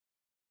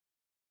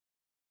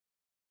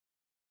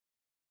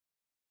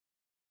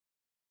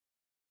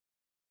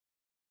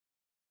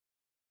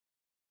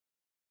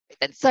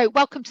then. So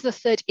welcome to the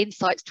third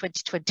Insights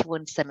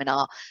 2021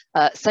 seminar.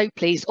 So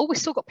pleased. Oh, we've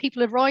still got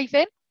people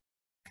arriving.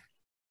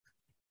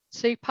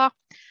 Super.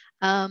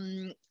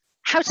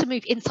 How to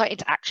move insight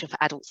into action for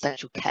adult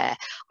social care.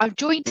 I'm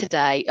joined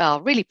today,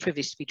 really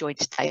privileged to be joined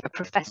today by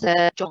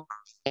Professor Jon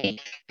Glasby,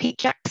 Pete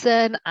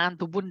Jackson and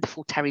the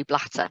wonderful Terry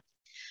Blatter.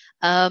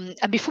 And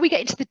before we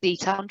get into the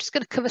detail, I'm just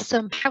going to cover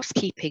some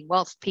housekeeping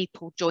whilst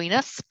people join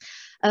us.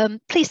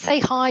 Please say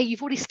hi.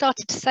 You've already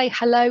started to say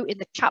hello in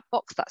the chat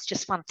box. That's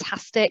just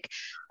fantastic.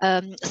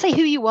 Say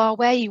who you are,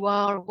 where you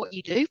are, and what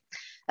you do.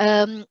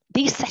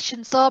 These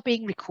sessions are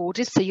being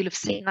recorded, so you'll have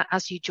seen that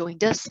as you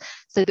joined us,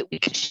 so that we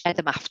can share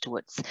them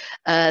afterwards.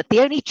 The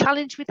only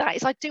challenge with that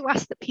is I do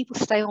ask that people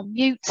stay on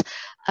mute,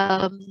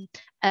 because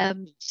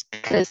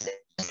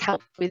it does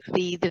help with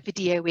the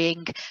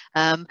videoing.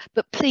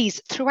 But please,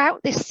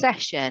 throughout this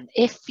session,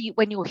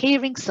 when you're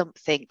hearing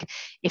something,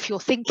 if you're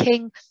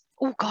thinking,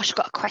 oh gosh, I've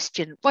got a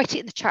question, write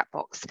it in the chat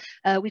box.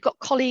 We've got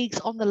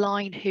colleagues on the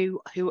line who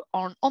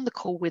are on the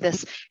call with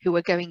us who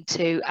are going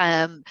to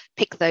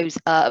pick those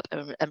up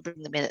and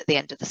bring them in at the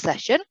end of the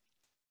session.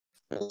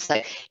 Also,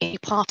 if you're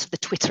part of the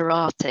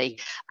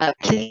Twitterati,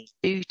 please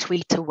do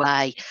tweet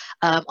away.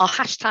 Our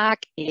hashtag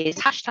is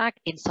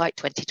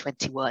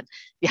 #Insight2021. If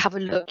you have a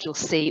look, you'll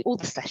see all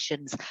the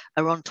sessions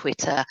are on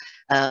Twitter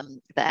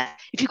there.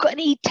 If you've got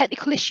any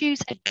technical issues,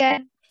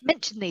 again,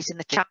 mention these in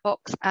the chat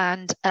box,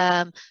 and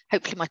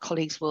hopefully my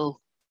colleagues will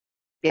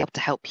be able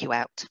to help you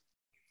out.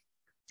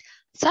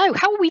 So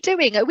how are we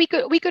doing? Are we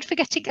good? Are we good for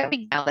getting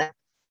going now then?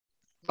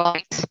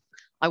 Right,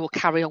 I will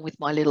carry on with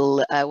my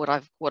little what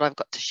I've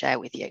got to share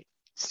with you.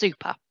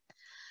 Super.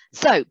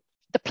 So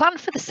the plan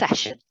for the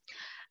session.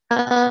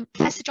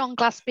 Professor Jon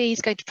Glasby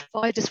is going to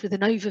provide us with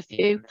an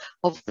overview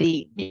of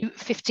the new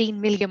 £15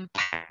 million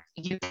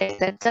UK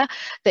centre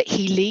that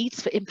he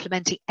leads for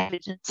implementing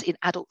evidence in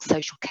adult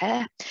social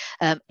care.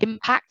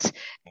 Impact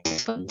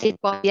is funded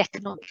by the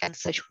Economic and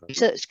Social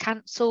Research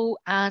Council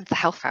and the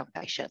Health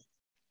Foundation.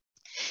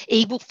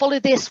 He will follow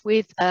this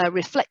with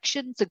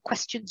reflections and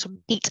questions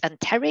from Pete and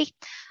Terry.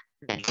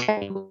 And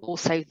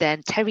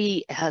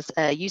Terry has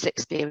user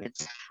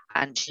experience,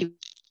 and she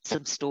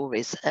some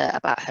stories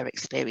about her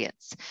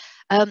experience.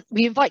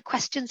 We invite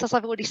questions, as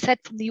I've already said,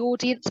 from the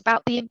audience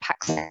about the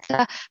impact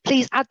sector.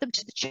 Please add them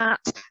to the chat,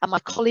 and my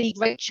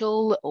colleague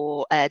Rachel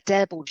or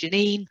Deb or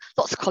Janine,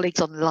 lots of colleagues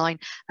on the line,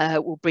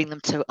 will bring them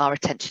to our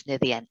attention near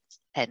the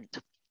end.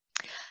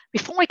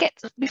 Before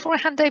I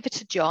hand over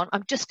to Jon,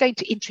 I'm just going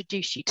to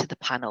introduce you to the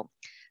panel.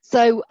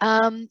 So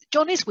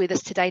Jon is with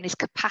us today in his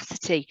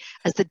capacity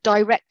as the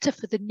director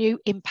for the new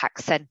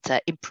Impact Centre,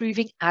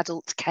 Improving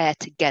Adult Care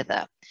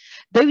Together.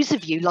 Those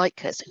of you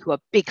like us who are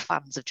big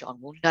fans of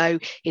Jon will know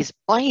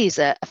by his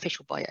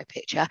official bio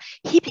picture,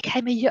 he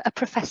became a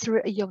professor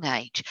at a young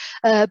age,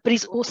 but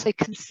he's also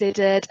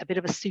considered a bit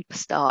of a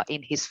superstar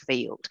in his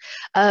field.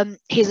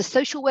 He's a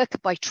social worker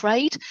by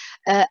trade,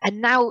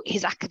 and now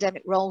his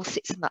academic role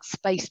sits in that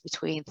space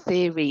between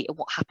theory and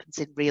what happens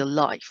in real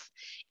life.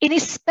 In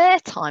his spare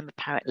time,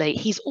 apparently,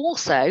 he's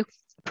also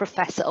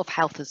Professor of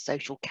Health and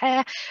Social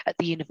Care at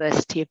the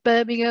University of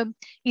Birmingham.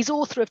 He's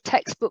author of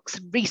textbooks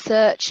and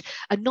research,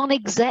 a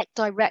non-exec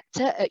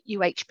director at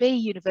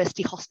UHB,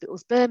 University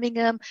Hospitals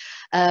Birmingham,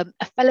 a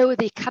fellow of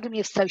the Academy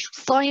of Social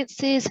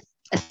Sciences,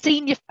 a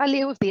senior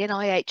fellow of the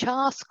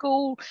NIHR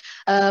school,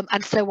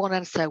 and so on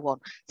and so on.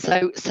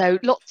 So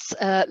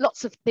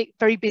lots of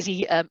very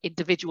busy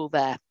individual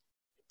there.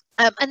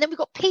 And then we've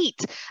got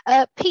Pete.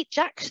 Pete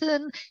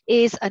Jackson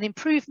is the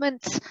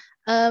improvement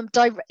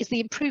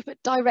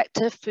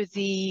director for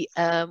the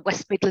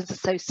West Midlands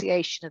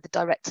Association of the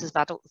Directors of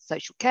Adult and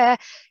Social Care.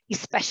 He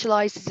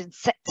specialises in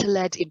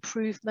sector-led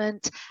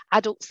improvement,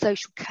 adult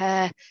social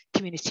care,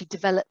 community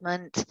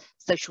development,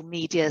 social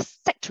media,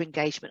 sector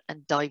engagement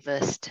and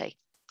diversity.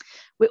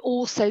 We're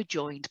also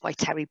joined by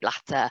Terry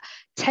Blatter.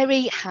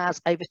 Terry has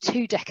over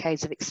 2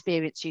 decades of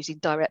experience using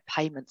direct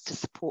payments to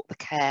support the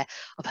care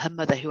of her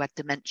mother who had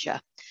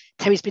dementia.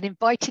 Terry's been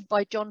invited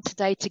by Jon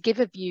today to give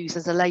her views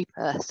as a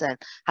layperson,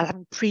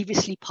 having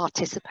previously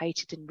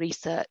participated in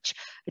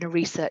a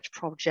research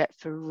project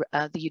for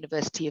the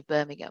University of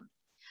Birmingham.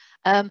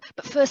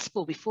 But first of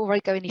all, before I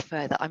go any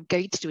further, I'm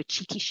going to do a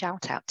cheeky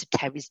shout out to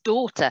Terry's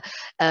daughter,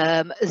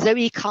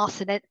 Zoe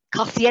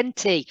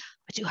Carcienti.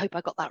 I do hope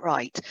I got that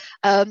right.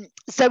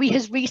 Zoe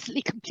has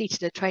recently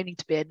completed her training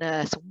to be a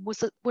nurse and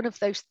was one of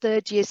those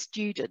third-year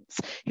students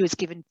who was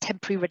given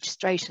temporary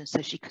registration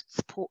so she could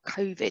support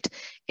COVID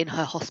in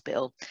her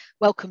hospital.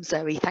 Welcome,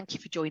 Zoe. Thank you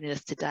for joining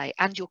us today,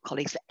 and your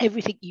colleagues for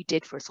everything you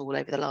did for us all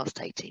over the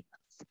last 18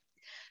 months.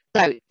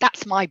 So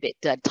that's my bit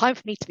done. Time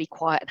for me to be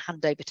quiet and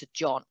hand over to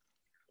Jon,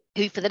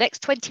 who for the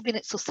next 20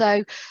 minutes or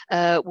so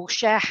will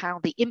share how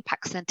the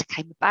Impact Centre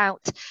came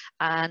about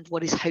and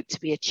what is hoped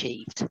to be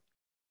achieved.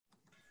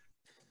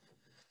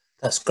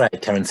 That's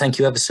great, Karen. Thank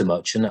you ever so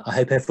much. And I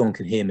hope everyone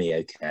can hear me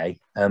okay.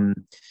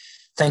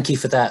 Thank you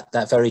for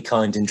that very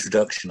kind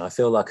introduction. I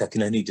feel like I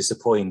can only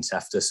disappoint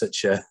after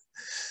such a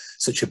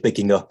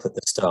bigging up at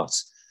the start.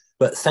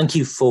 But thank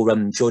you for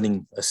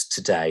joining us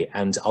today,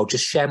 and I'll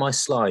just share my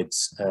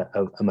slides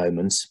a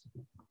moment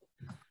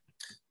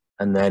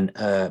and then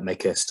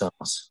make a start.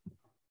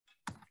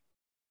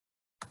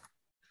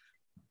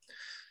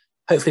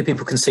 Hopefully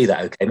people can see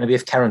that okay. Maybe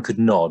if Karen could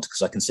nod,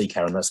 because I can see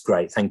Karen, that's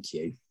great, thank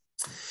you.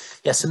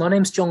 Yeah, so my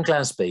name's Jon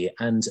Glasby,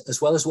 and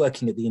as well as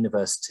working at the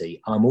university,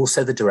 I'm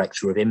also the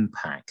Director of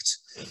Impact,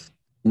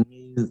 a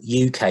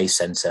new UK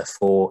Centre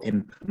for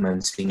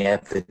Implementing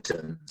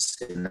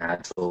Evidence in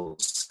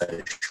Adult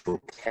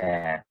Social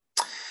Care.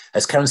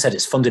 As Karen said,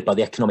 it's funded by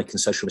the Economic and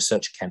Social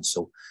Research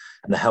Council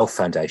and the Health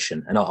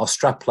Foundation. And our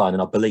strapline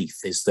and our belief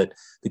is that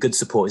the good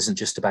support isn't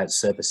just about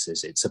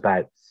services, it's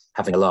about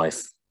having a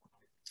life.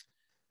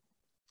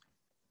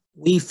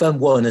 We've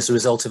won, as a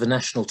result of a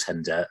national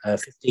tender,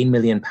 £15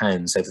 million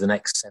over the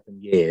next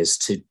 7 years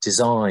to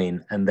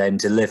design and then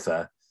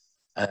deliver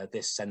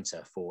this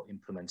centre for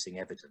implementing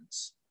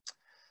evidence.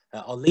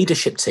 Our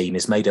leadership team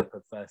is made up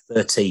of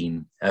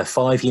 13,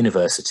 5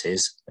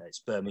 universities, it's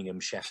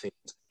Birmingham, Sheffield,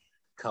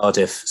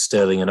 Cardiff,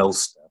 Stirling and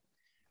Ulster,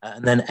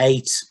 and then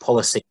 8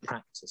 policy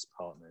practice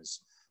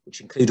partners,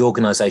 which include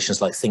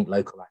organisations like Think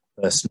Local Act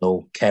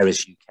Personal,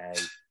 Carers UK,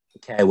 the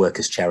Care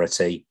Workers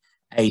Charity,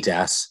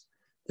 ADASS,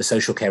 the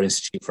Social Care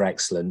Institute for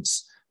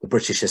Excellence, the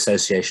British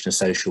Association of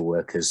Social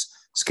Workers,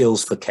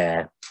 Skills for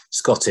Care,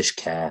 Scottish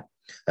Care,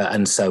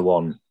 and so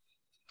on.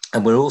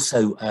 And we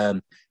also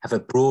have a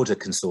broader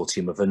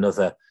consortium of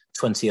another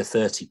 20 or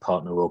 30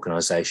 partner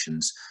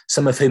organisations,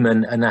 some of whom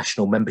are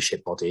national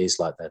membership bodies,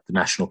 like the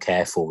National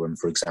Care Forum,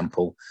 for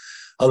example,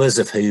 others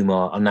of whom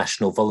are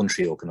national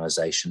voluntary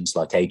organisations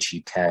like Age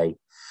UK,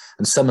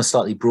 and some are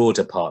slightly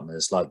broader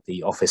partners like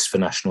the Office for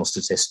National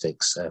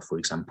Statistics, for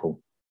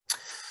example.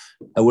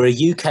 We're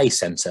a UK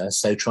centre,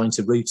 so trying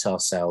to root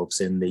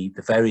ourselves in the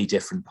very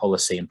different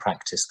policy and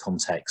practice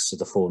contexts of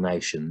the 4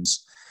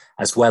 nations,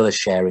 as well as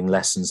sharing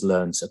lessons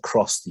learned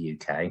across the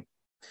UK.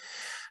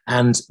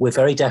 And we're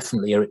very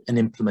definitely an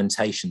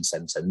implementation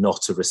centre,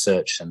 not a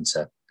research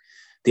centre.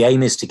 The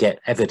aim is to get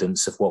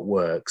evidence of what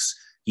works,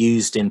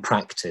 used in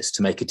practice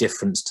to make a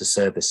difference to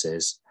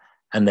services,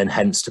 and then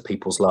hence to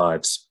people's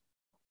lives.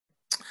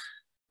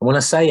 And when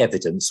I say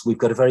evidence, we've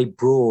got a very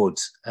broad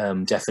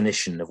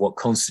definition of what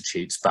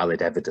constitutes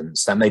valid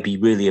evidence. That may be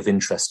really of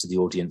interest to the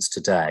audience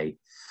today.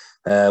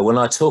 When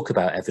I talk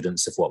about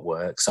evidence of what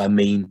works, I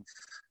mean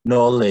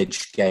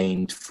knowledge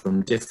gained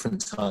from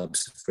different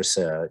types of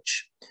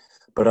research,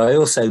 but I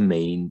also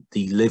mean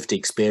the lived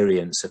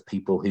experience of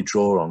people who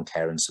draw on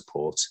care and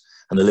support,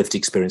 and the lived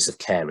experience of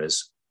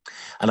carers.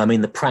 And I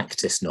mean the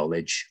practice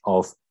knowledge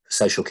of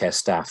social care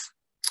staff.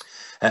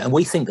 And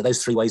we think that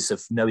those 3 ways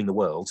of knowing the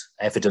world,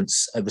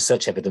 evidence,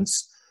 research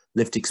evidence,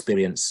 lived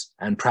experience,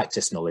 and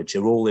practice knowledge,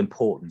 are all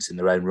important in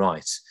their own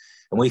right.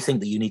 And we think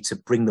that you need to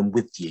bring them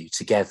with you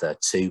together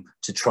to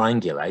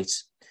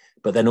triangulate,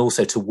 but then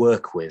also to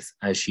work with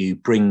as you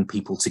bring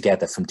people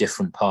together from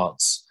different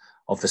parts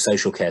of the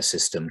social care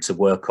system to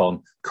work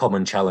on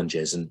common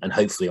challenges and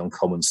hopefully on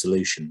common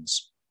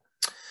solutions.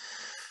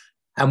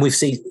 And we've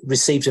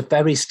received a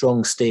very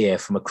strong steer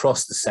from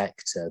across the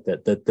sector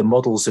that the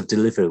models of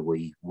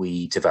delivery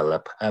we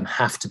develop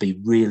have to be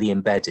really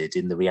embedded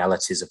in the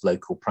realities of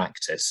local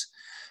practice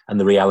and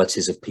the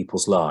realities of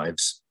people's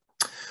lives,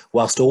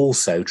 whilst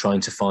also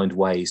trying to find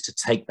ways to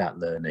take that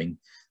learning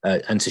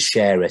and to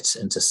share it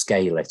and to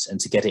scale it and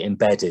to get it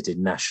embedded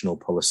in national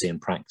policy and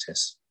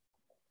practice.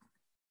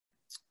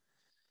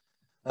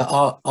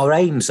 Our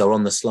aims are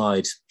on the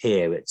slide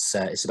here.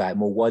 It's about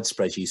more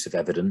widespread use of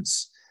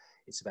evidence.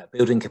 It's about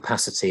building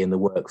capacity in the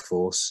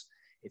workforce.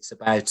 It's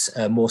about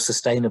more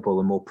sustainable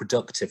and more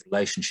productive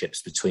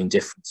relationships between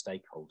different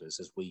stakeholders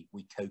as we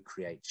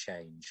co-create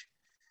change.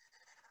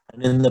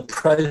 And in the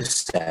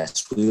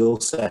process, we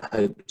also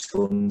hope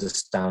to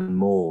understand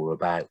more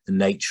about the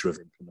nature of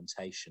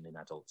implementation in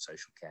adult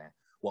social care,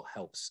 what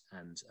helps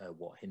and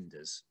what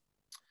hinders.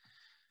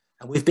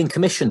 And we've been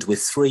commissioned with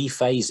 3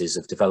 phases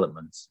of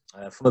development.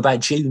 From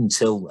about June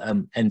till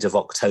end of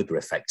October,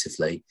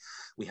 effectively,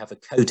 we have a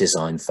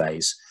co-design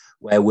phase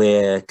where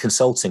we're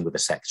consulting with the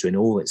sector in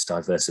all its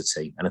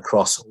diversity and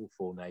across all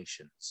 4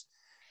 nations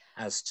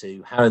as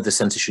to how the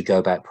centre should go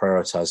about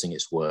prioritising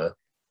its work,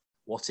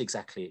 what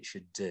exactly it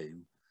should do,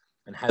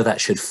 and how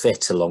that should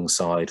fit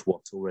alongside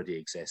what already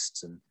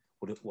exists and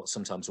what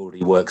sometimes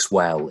already works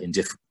well in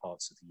different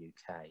parts of the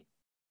UK.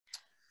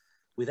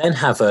 We then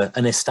have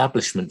an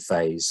establishment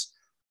phase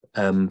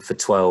for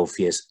 12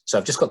 years. So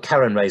I've just got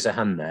Karen raise her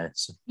hand there.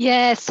 So.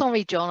 Yeah,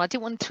 sorry, John, I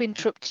didn't want to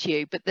interrupt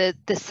you, but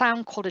the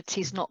sound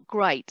quality is not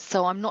great.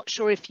 So I'm not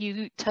sure if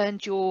you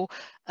turned your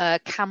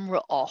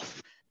camera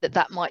off,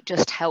 that might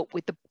just help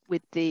with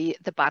the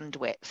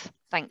bandwidth.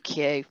 Thank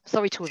you.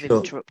 Sorry to have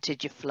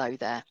interrupted your flow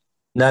there.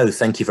 No,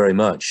 thank you very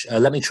much.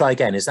 Let me try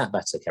again. Is that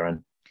better,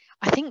 Karen?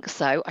 I think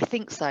so,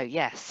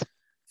 yes.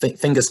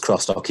 Fingers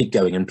crossed, I'll keep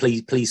going, and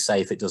please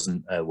say if it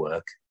doesn't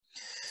work.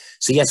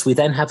 So yes, we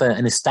then have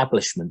an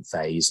establishment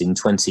phase in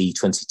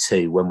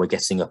 2022 when we're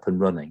getting up and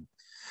running.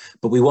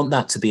 But we want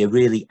that to be a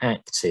really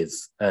active,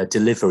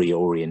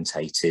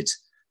 delivery-orientated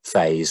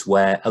phase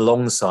where,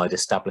 alongside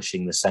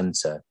establishing the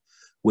centre,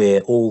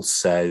 we're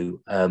also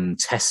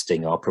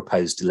testing our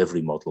proposed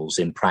delivery models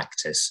in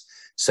practice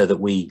so that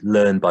we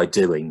learn by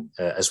doing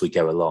as we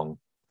go along.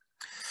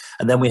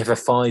 And then we have a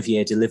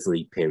 5-year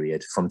delivery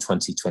period from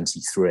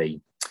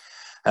 2023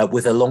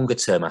 with a longer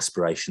term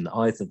aspiration that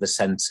either the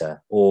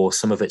centre or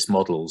some of its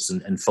models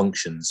and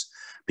functions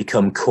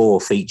become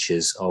core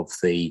features of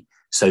the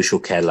social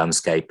care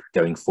landscape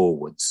going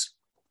forwards.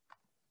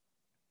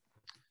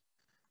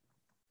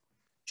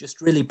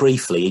 Just really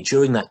briefly,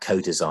 during that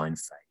co-design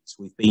phase,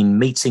 we've been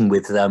meeting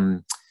with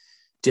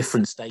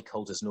different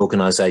stakeholders and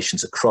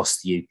organisations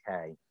across the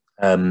UK,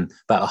 about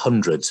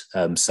 100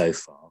 so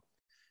far,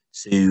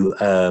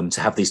 to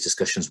have these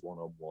discussions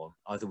one-on-one,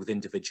 either with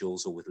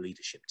individuals or with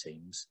leadership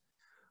teams.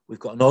 We've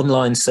got an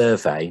online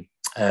survey,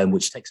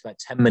 which takes about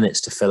 10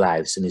 minutes to fill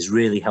out and is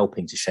really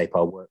helping to shape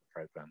our work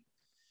programme.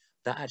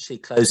 That actually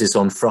closes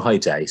on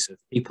Friday, so if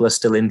people are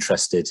still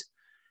interested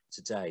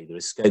today, there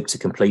is scope to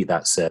complete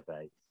that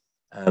survey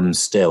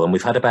still. And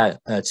we've had about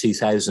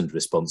 2,000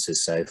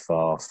 responses so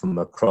far from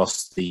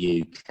across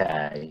the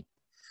UK,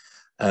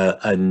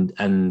 and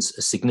a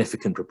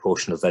significant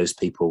proportion of those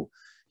people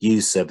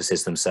use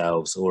services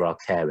themselves or are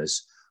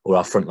carers or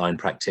are frontline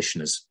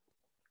practitioners.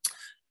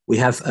 We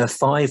have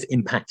 5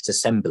 impact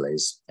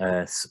assemblies,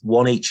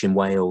 1 each in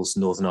Wales,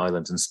 Northern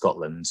Ireland and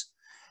Scotland,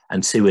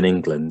 and 2 in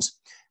England.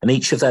 And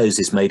each of those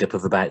is made up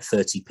of about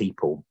 30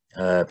 people,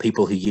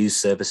 people who use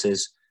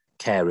services,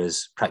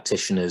 carers,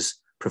 practitioners,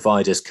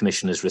 providers,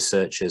 commissioners,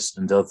 researchers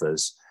and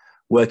others,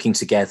 working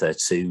together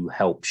to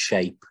help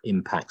shape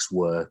Impact's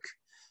work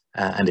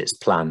and its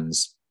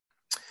plans.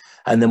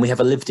 And then we have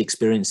a lived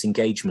experience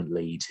engagement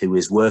lead who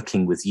is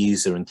working with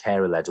user and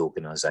carer-led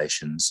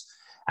organisations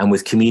and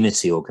with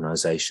community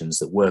organisations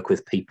that work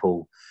with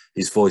people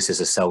whose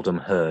voices are seldom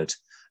heard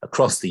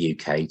across the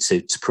UK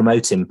to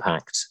promote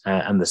Impact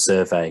and the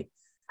survey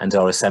and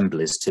our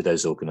assemblies to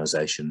those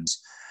organisations,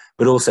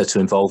 but also to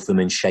involve them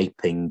in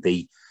shaping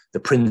the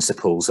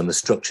principles and the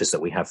structures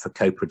that we have for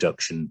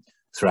co-production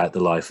throughout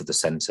the life of the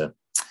centre.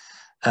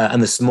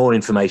 And there's some more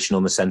information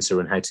on the centre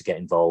and how to get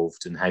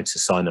involved and how to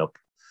sign up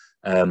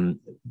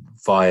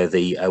via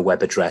the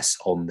web address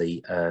on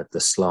the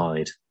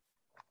slide.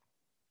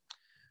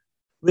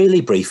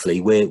 Really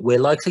briefly, we're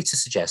likely to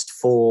suggest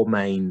 4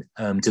 main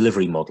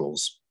delivery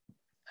models.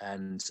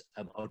 And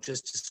I'll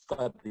just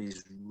describe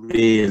these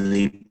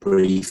really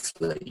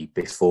briefly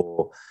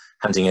before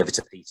handing over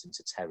to Pete and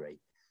to Terry.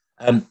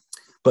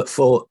 But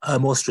for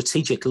more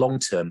strategic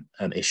long-term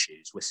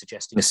issues, we're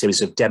suggesting a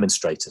series of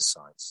demonstrator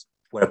sites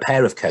where a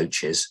pair of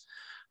coaches,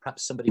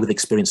 perhaps somebody with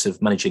experience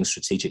of managing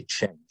strategic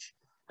change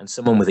and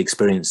someone with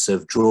experience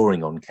of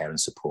drawing on care and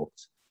support,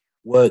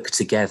 work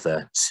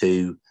together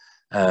to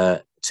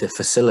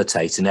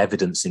facilitate an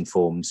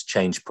evidence-informed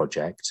change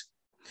project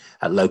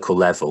at local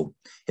level.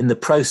 In the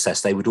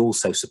process, they would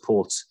also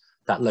support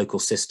that local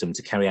system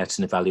to carry out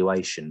an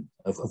evaluation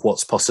of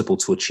what's possible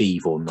to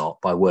achieve or not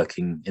by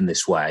working in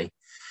this way,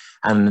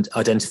 and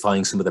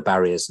identifying some of the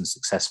barriers and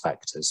success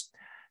factors.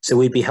 So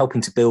we'd be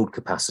helping to build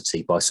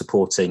capacity by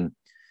supporting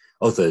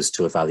others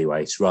to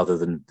evaluate rather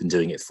than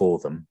doing it for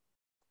them.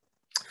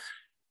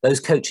 Those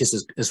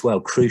coaches as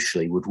well,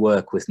 crucially, would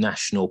work with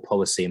national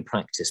policy and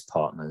practice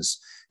partners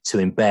to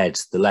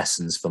embed the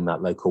lessons from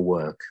that local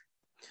work.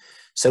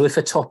 So if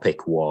a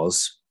topic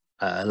was,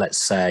 let's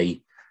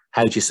say,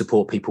 how do you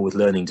support people with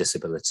learning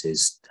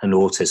disabilities and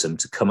autism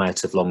to come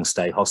out of long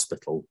stay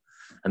hospital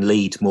and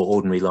lead more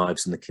ordinary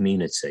lives in the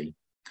community,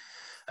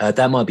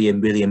 that might be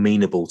really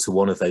amenable to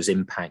one of those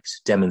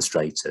impact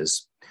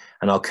demonstrators.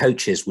 And our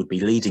coaches would be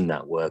leading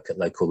that work at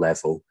local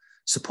level,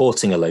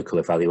 supporting a local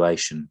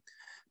evaluation.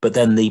 But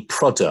then the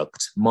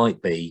product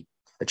might be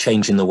a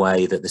change in the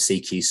way that the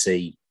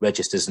CQC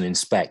registers and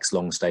inspects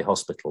long stay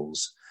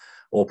hospitals,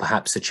 or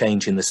perhaps a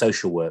change in the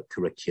social work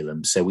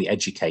curriculum so we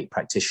educate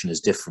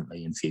practitioners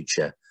differently in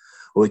future.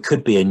 Or it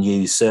could be a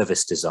new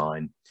service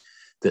design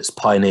that's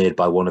pioneered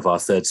by one of our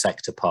third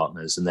sector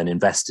partners and then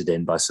invested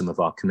in by some of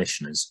our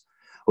commissioners.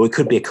 Or it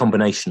could be a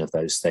combination of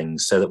those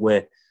things so that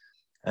we're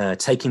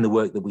taking the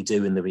work that we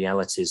do in the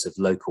realities of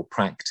local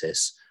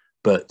practice,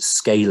 but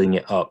scaling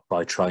it up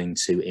by trying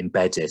to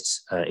embed it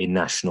in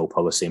national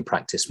policy and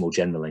practice more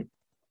generally.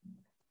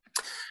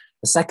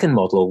 The second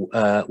model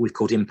we've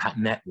called impact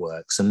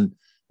networks, and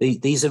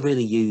these are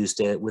really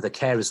used with a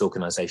carers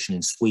organisation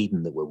in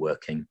Sweden that we're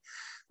working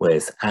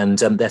with, and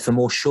they're for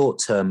more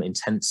short-term,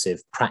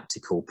 intensive,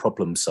 practical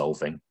problem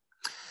solving.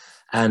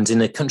 And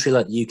in a country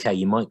like the UK,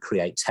 you might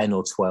create 10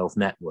 or 12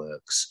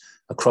 networks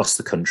across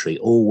the country,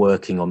 all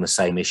working on the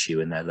same issue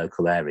in their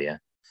local area.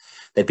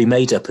 They'd be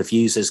made up of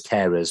users,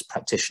 carers,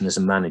 practitioners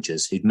and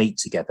managers who'd meet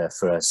together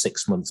for a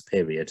 6-month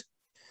period.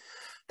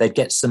 They'd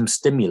get some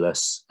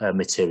stimulus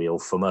material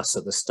from us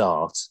at the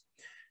start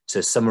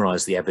to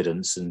summarise the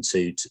evidence and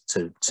to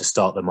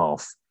start them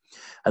off.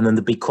 And then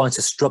there'd be quite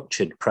a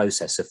structured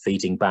process of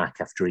feeding back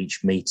after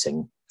each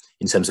meeting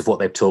in terms of what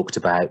they've talked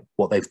about,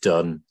 what they've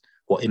done,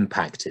 what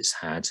impact it's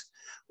had,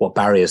 what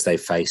barriers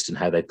they've faced and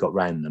how they've got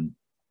around them,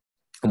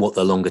 and what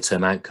the longer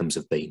term outcomes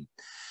have been.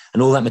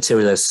 And all that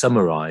material is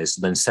summarised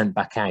and then sent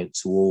back out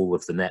to all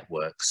of the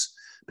networks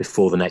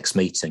before the next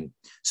meeting.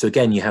 So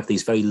again, you have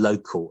these very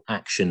local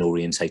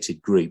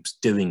action-orientated groups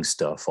doing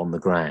stuff on the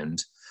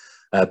ground,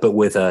 but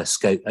with a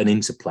scope, an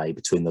interplay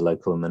between the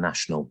local and the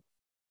national.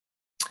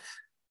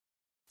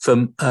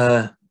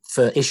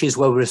 For issues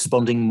where we're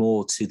responding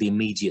more to the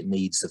immediate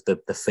needs of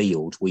the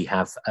field, we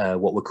have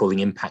what we're calling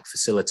impact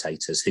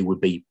facilitators, who would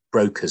be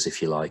brokers,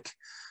 if you like,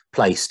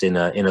 placed in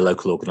a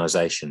local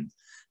organisation.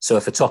 So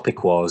if a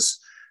topic was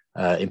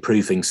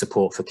improving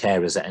support for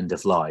carers at end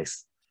of life,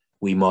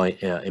 we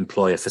might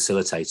employ a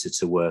facilitator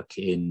to work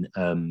in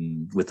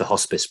with the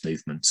hospice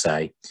movement,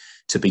 say,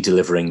 to be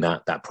delivering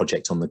that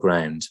project on the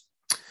ground.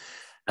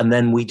 And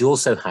then we'd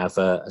also have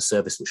a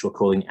service which we're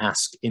calling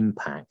Ask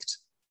Impact,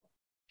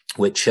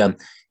 which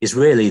is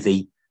really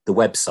the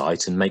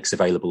website and makes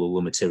available all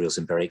the materials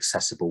in very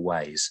accessible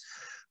ways.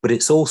 But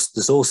there's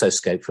also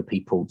scope for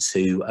people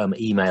to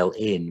email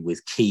in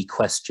with key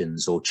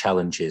questions or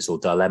challenges or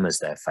dilemmas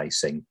they're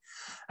facing.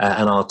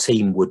 And our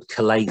team would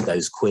collate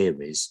those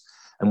queries,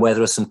 and where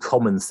there are some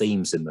common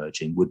themes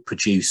emerging, would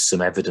produce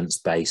some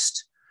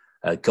evidence-based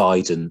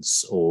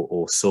guidance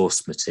or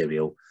source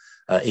material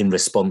in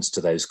response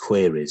to those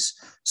queries,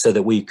 so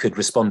that we could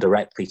respond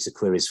directly to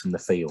queries from the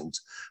field,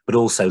 but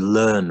also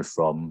learn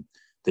from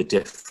the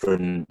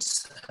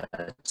different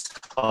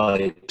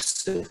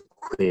types of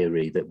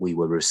query that we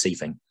were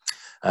receiving,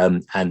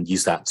 and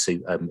use that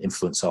to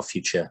influence our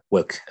future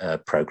work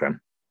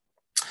programme.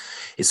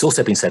 It's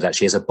also been said,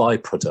 actually, as a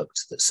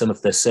byproduct, that some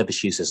of the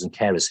service users and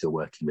carers who are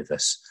working with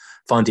us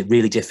find it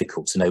really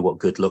difficult to know what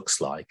good looks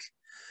like,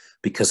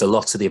 because a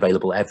lot of the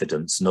available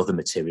evidence and other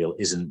material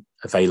isn't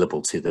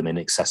available to them in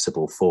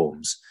accessible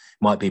forms.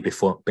 It might be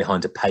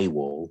behind a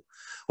paywall,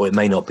 or it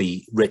may not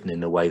be written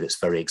in a way that's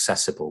very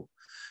accessible.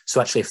 So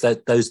actually, if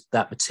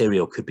that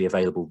material could be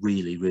available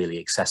really,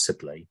 really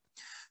accessibly,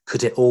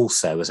 could it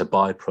also, as a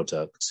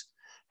byproduct,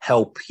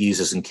 help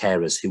users and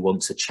carers who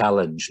want to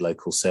challenge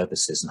local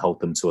services and hold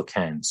them to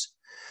account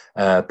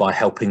by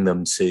helping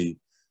them to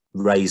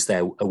raise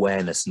their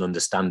awareness and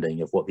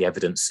understanding of what the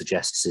evidence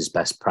suggests is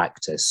best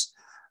practice,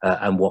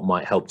 and what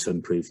might help to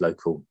improve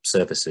local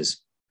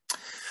services.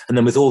 And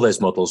then with all those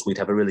models, we'd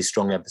have a really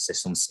strong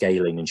emphasis on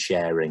scaling and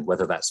sharing,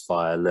 whether that's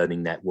via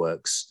learning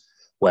networks,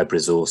 web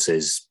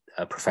resources,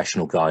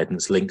 professional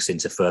guidance, links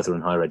into further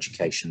and higher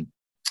education,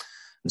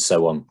 and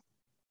so on.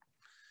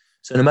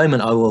 So in a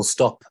moment, I will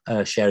stop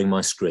sharing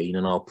my screen,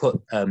 and I'll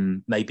put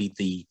maybe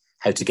the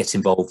how to get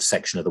involved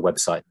section of the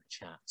website in the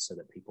chat so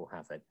that people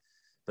have it.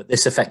 But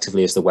this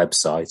effectively is the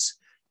website.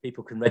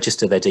 People can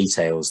register their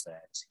details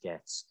there to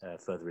get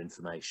further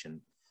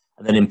information.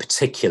 And then in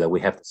particular,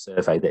 we have the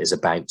survey that is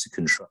about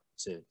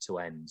to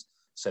end.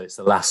 So it's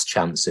the last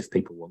chance if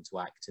people want to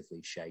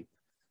actively shape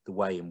the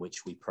way in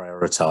which we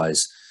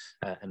prioritise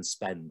and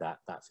spend that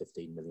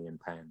 £15 million.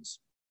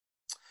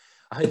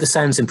 I hope the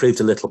sound's improved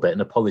a little bit,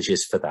 and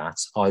apologies for that.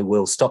 I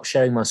will stop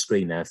sharing my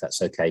screen now, if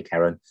that's okay,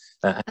 Karen.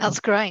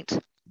 That's great.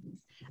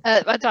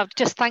 I'll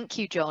just thank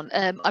you, John.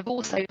 I've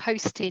also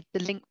posted the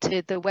link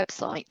to the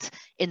website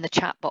in the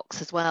chat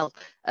box as well,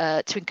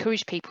 to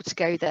encourage people to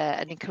go there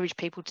and encourage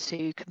people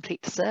to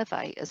complete the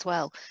survey as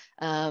well,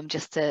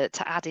 just to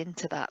add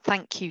into that.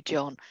 Thank you,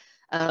 John.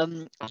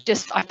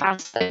 I found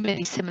so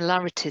many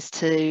similarities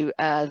to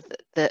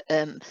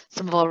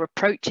some of our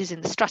approaches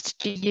in the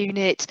strategy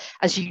unit.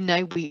 As you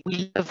know, we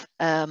love,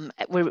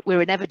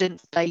 we're an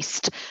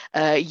evidence-based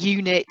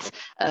unit,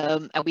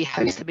 and we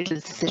host the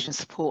Midlands Decision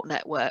Support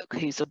Network,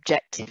 whose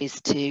objective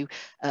is to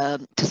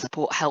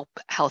support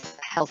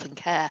health and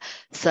care.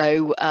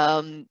 So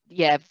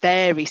yeah,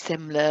 very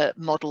similar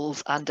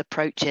models and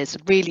approaches.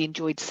 Really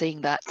enjoyed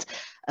seeing that,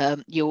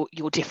 your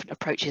different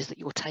approaches that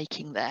you're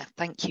taking there.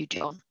 Thank you,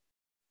 John.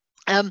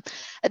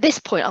 At this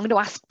point, I'm going to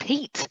ask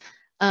Pete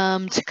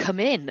to come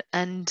in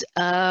and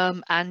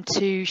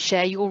to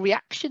share your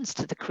reactions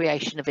to the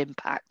creation of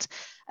Impact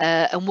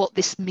and what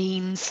this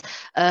means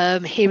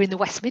here in the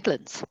West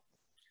Midlands.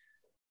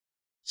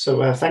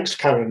 So thanks,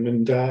 Karen,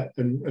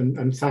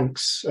 and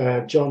thanks,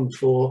 John,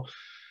 for,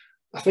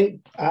 I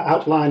think,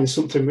 outlining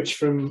something which,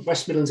 from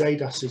West Midlands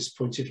ADASS's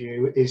point of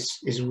view,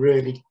 is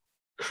really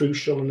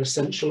crucial and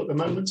essential at the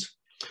moment.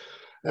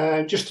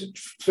 Just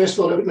first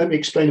of all, let me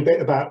explain a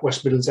bit about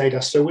West Midlands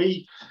ADASS. So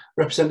we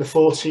represent the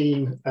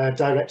 14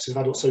 directors of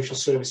adult social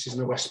services in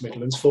the West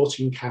Midlands,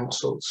 14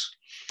 councils,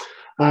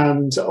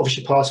 and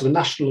obviously part of a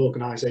national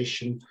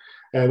organisation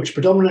which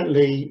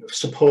predominantly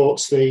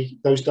supports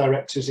those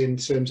directors in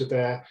terms of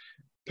their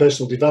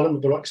personal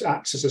development, but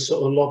acts as a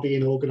sort of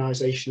lobbying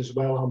organisation as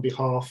well on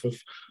behalf of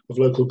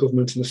local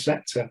government and the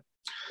sector.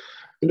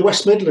 In the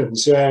West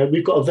Midlands,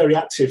 we've got a very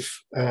active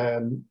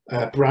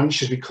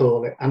branch, as we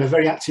call it, and a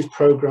very active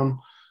programme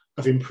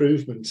of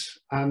improvement.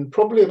 And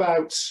probably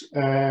about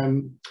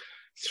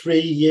 3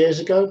 years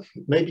ago,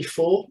 maybe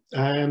 4,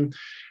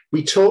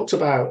 we talked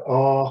about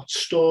our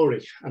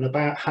story and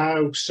about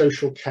how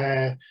social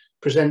care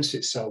presents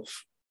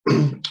itself.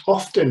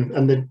 Often,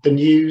 and the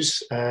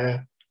news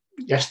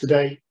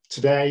yesterday,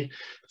 today,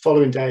 the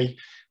following day,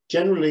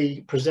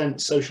 generally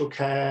present social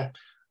care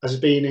as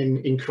being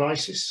in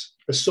crisis,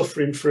 as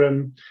suffering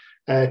from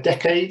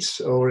decades,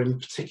 or in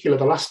particular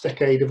the last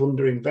decade, of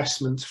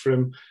underinvestment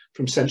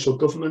from central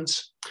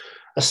government,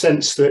 a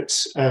sense that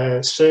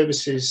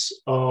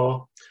services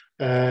are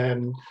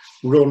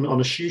run on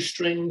a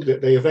shoestring,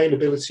 that the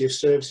availability of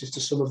services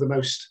to some of the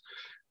most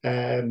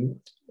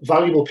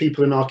valuable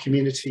people in our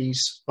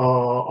communities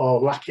are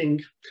lacking,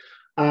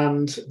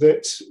 and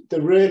that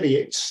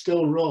it's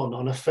still run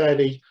on a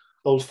fairly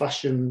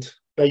old-fashioned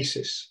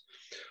basis.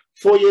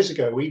 4 years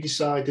ago, we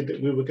decided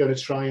that we were going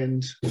to try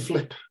and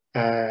flip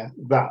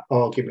that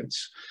argument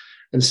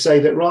and say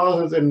that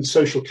rather than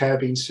social care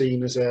being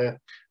seen as a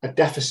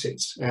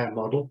deficit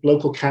model,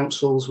 local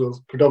councils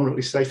will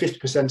predominantly say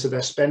 50% of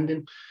their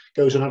spending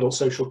goes on adult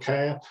social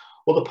care.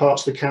 Other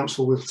parts of the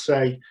council will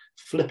say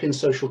flipping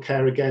social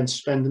care again,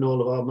 spending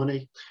all of our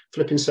money,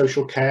 flipping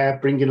social care,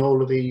 bringing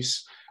all of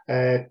these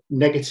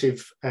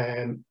negative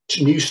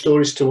news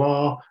stories to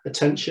our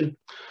attention.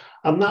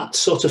 And that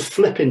sort of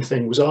flipping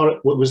thing was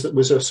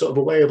a sort of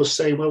a way of us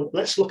saying, well,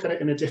 let's look at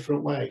it in a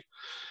different way.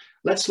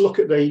 Let's look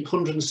at the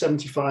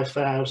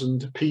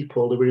 175,000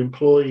 people that were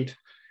employed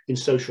in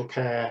social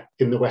care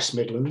in the West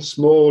Midlands,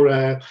 more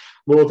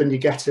than you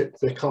get at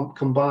the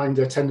combined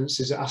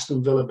attendances at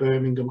Aston Villa,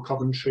 Birmingham,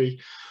 Coventry,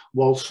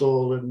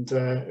 Walsall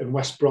and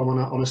West Brom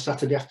on a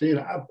Saturday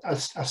afternoon,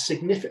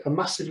 a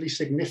massively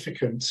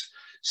significant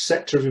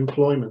sector of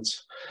employment.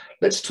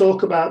 Let's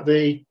talk about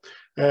the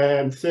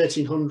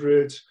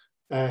 1,300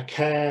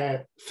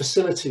 care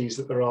facilities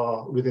that there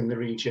are within the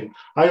region.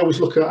 I always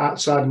look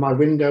outside my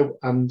window,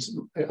 and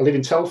I live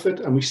in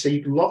Telford, and we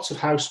see lots of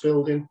house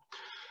building.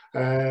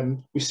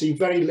 We see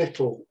very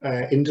little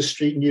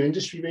new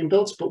industry being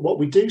built, but what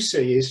we do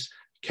see is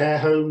care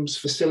homes,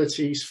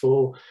 facilities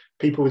for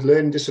people with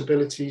learning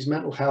disabilities,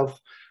 mental health,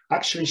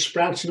 actually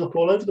sprouting up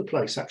all over the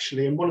place,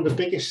 actually. And one of the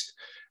biggest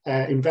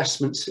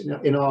investments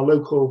in our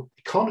local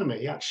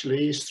economy,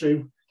 actually, is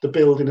through the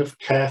building of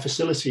care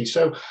facilities.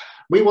 So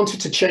we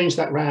wanted to change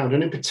that round,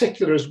 and in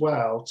particular as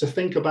well, to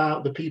think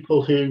about the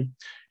people who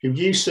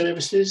use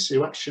services,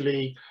 who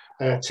actually,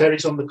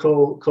 Terry's on the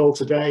call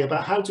today,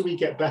 about how do we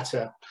get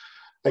better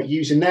at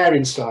using their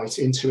insight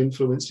into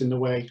influencing the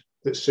way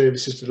that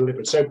services are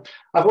delivered. So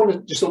I want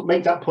to just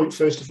make that point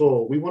first of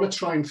all. We want to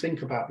try and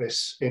think about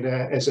this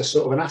as a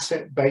sort of an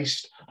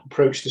asset-based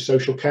approach to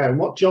social care. And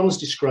what John's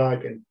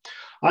describing,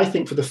 I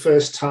think for the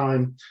first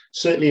time,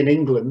 certainly in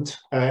England,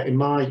 in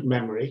my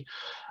memory,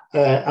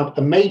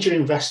 a major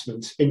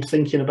investment in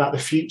thinking about the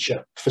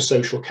future for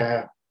social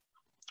care.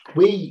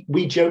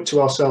 We joke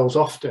to ourselves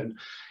often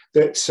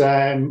that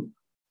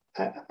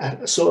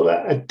sort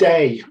of a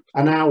day,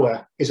 an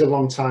hour is a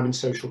long time in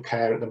social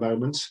care at the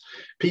moment.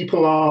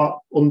 People are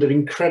under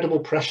incredible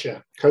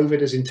pressure. COVID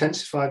has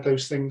intensified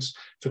those things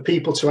for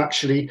people to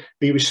actually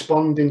be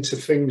responding to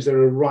things that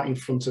are right in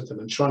front of them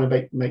and trying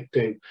to make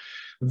do.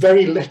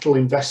 Very little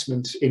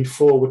investment in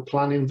forward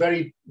planning,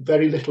 very,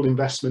 very little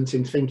investment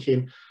in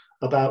thinking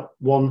about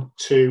 1,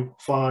 2,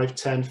 5,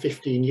 10,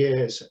 15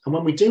 years. And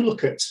when we do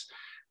look at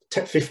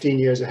 15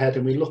 years ahead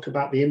and we look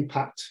about the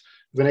impact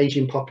of an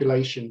aging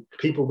population,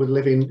 people with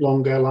living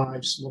longer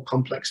lives, more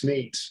complex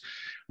needs,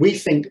 we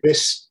think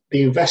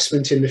the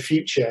investment in the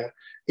future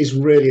is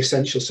really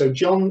essential. So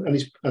John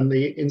and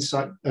the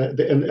Insight and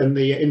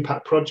the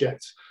Impact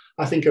Project,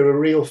 I think, are a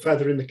real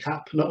feather in the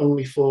cap, not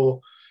only for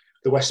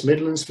the West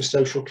Midlands for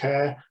social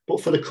care,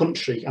 but for the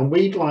country. And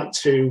we'd like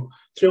to,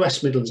 through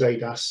West Midlands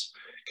ADASS,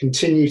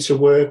 continue to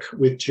work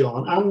with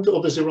John and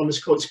others who are on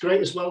this call. It's great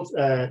as well,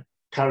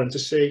 Karen, to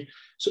see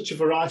such a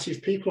variety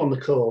of people on the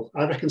call.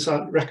 I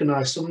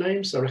recognise some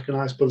names, I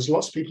recognise, but there's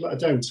lots of people that I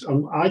don't.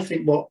 And I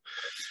think what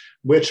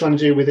we're trying to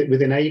do with it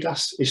within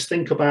ADASS is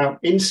think about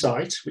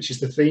insight, which is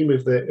the theme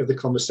of the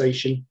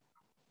conversation,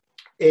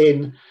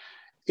 in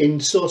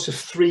sort of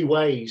 3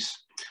 ways.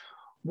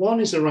 One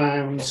is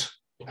around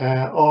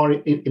our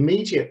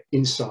immediate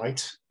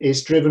insight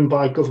is driven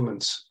by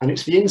governments, and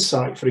it's the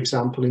insight, for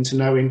example, into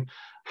knowing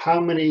how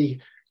many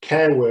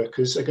care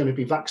workers are going to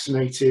be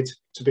vaccinated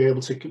to be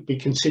able to be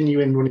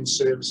continuing running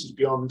services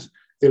beyond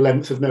the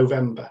 11th of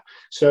November.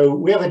 So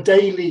we have a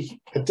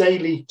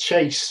daily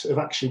chase of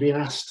actually being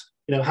asked,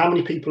 you know, how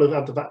many people have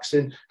had the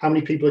vaccine, how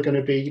many people are going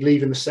to be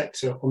leaving the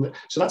sector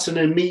so that's an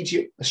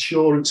immediate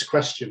assurance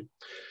question.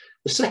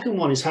 The second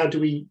one is, how do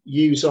we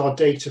use our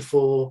data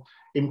for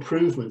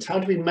improvement? How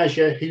do we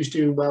measure who's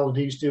doing well and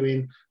who's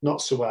doing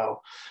not so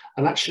well?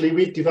 And actually,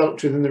 we've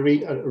developed within the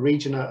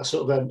region a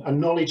sort of a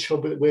knowledge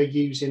hub that we're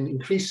using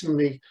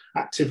increasingly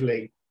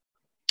actively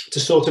to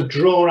sort of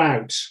draw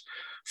out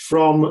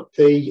from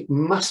the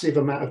massive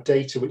amount of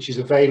data which is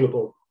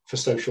available for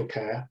social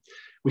care.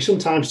 We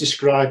sometimes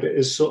describe it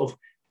as sort of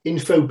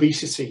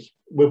infobesity.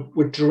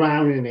 We're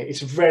drowning in it.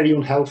 It's very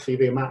unhealthy,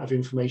 the amount of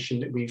information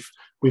that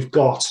we've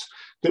got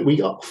that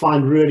we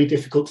find really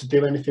difficult to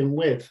do anything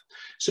with.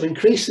 So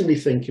increasingly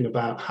thinking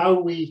about how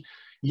we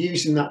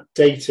using that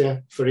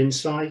data for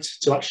insight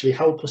to actually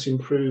help us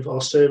improve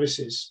our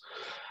services.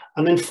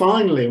 And then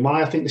finally,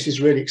 why I think this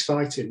is really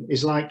exciting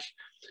is, like,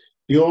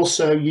 You're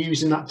also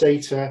using that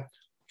data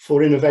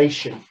for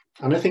innovation.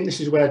 And I think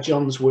this is where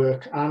Jon's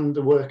work and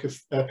the work of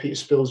Peter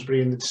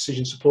Spilsbury and the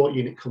Decision Support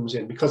Unit comes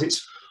in, because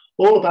it's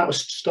all about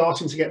us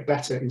starting to get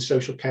better in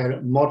social care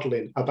at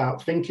modelling,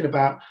 about thinking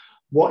about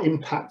what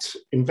impact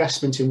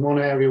investment in one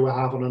area will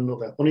have on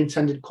another,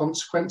 unintended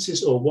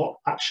consequences, or what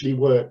actually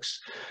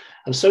works.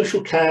 And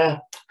social care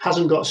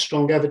hasn't got a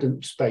strong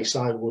evidence base,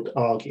 I would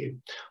argue,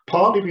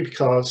 partly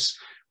because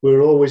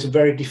we're always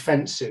very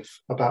defensive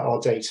about our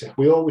data.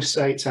 We always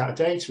say it's out of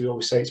date. We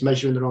always say it's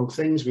measuring the wrong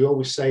things. We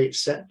always say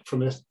it's set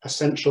from a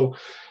central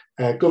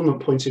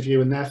government point of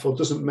view, and therefore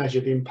doesn't measure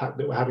the impact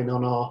that we're having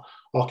on our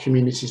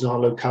communities and our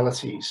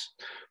localities.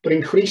 But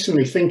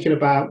increasingly thinking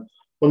about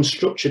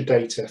unstructured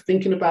data,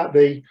 thinking about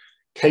the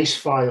case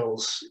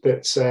files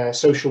that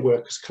social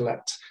workers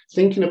collect,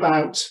 thinking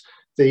about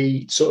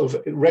the sort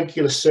of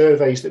regular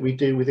surveys that we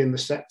do within the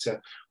sector.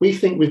 We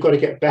think we've got to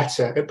get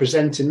better at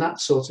presenting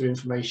that sort of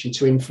information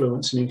to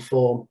influence and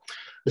inform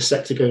the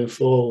sector going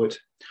forward.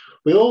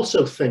 We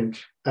also think,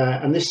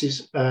 and this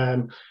is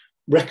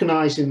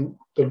recognising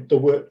the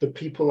work that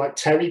people like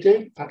Terry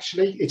do,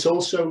 actually, it's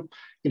also,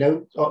 you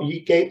know, you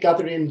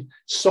gathering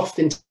soft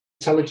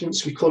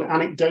intelligence, we call it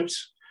anecdote.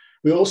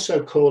 We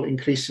also call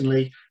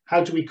increasingly,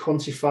 how do we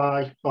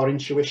quantify our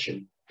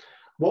intuition?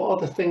 What are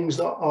the things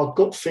that our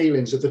gut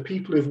feelings of the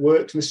people who've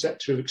worked in the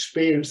sector, who've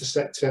experienced the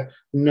sector,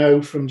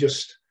 know from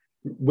just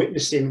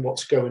witnessing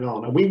what's going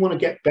on? And we want to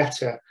get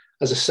better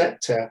as a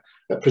sector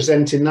at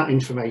presenting that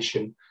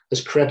information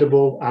as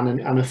credible and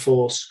a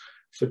force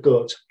for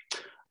good.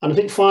 And I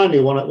think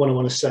finally, what I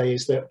want to say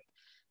is that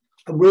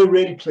we're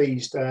really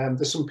pleased.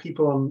 There's some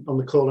people on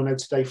the call I know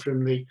today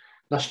from the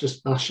National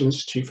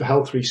Institute for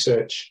Health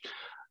Research,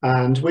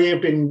 and we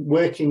have been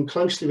working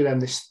closely with them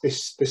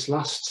this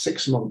last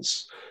 6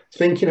 months,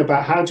 thinking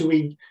about how do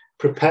we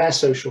prepare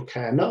social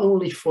care, not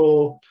only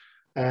for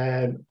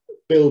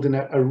building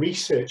a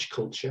research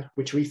culture,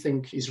 which we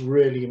think is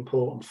really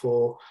important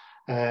for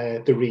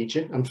the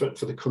region and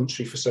for the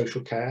country for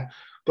social care,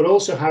 but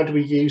also how do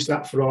we use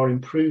that for our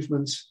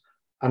improvements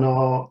and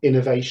our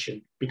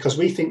innovation, because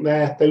we think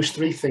those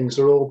three things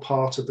are all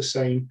part of the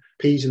same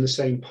peas in the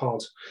same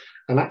pod.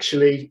 And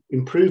actually,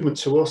 improvement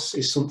to us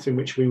is something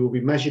which we will be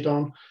measured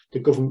on. The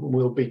government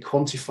will be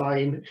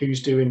quantifying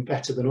who's doing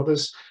better than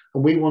others.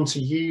 And we want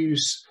to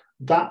use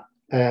that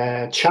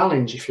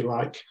challenge, if you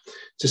like,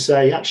 to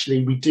say,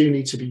 actually, we do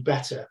need to be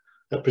better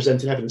at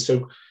presenting evidence.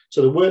 So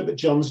the work that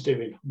Jon's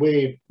doing,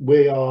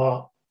 we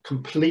are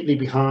completely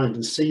behind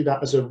and see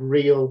that as a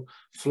real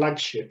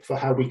flagship for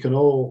how we can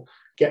all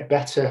get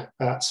better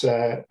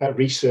at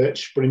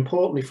research, but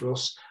importantly for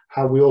us,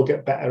 how we all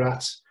get better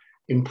at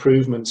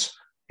improvement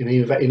in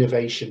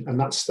innovation. And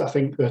that's, I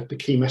think, the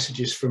key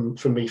messages from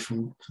me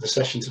from the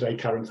session today,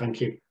 Karen.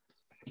 Thank you.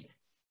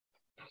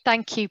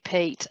 Thank you,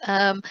 Pete.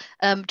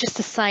 Just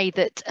to say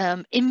that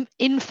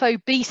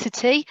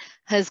infobesity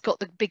has got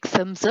the big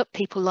thumbs up.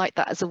 People like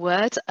that as a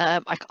word. I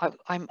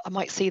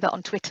might see that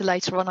on Twitter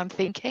later on, I'm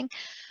thinking.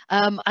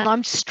 And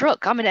I'm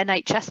struck, I'm an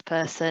NHS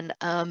person,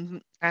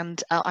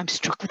 and I'm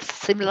struck with the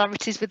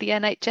similarities with the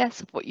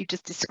NHS of what you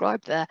just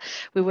described there.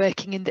 We're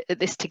working in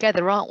this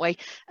together, aren't we?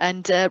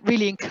 And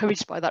really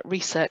encouraged by that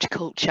research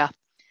culture.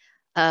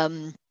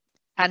 And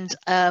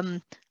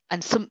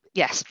some,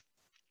 yes,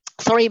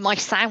 sorry, my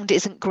sound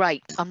isn't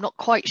great. I'm not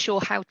quite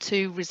sure how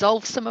to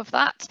resolve some of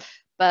that,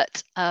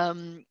 but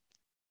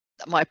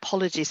my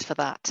apologies for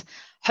that.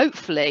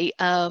 Hopefully,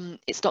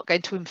 it's not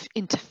going to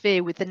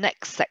interfere with the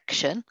next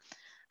section.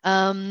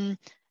 And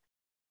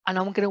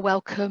I'm going to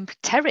welcome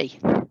Terry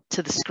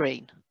to the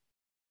screen.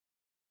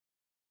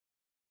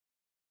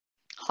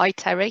 Hi,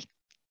 Terry.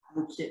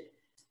 Thank you.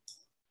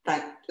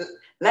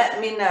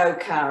 Let me know,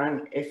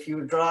 Karen, if you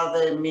would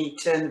rather me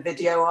turn the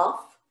video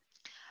off.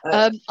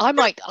 I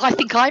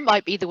think I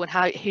might be the one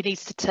who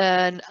needs to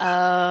turn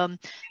the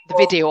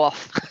video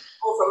off.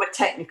 Or from a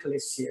technical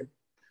issue.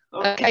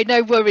 Okay,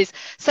 no worries.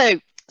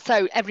 So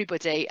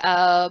everybody,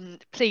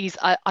 please,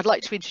 I'd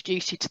like to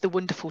introduce you to the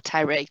wonderful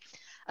Terry.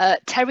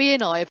 Terry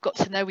and I have got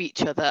to know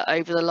each other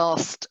over the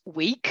last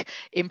week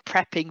in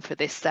prepping for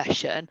this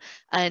session,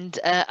 and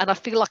I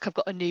feel like I've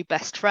got a new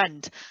best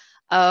friend.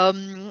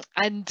 We've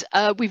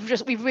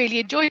really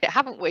enjoyed it,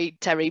 haven't we,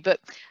 Terry?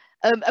 But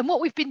and what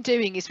we've been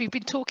doing is we've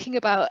been talking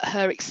about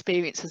her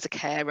experience as a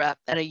carer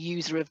and a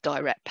user of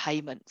direct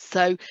payments.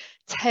 So,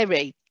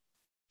 Terry,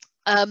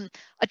 I'd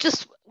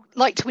just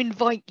like to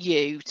invite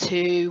you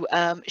to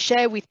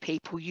share with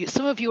people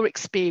some of your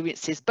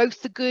experiences,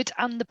 both the good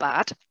and the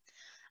bad.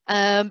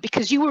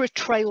 Because you were a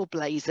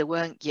trailblazer,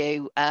 weren't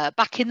you,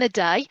 back in the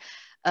day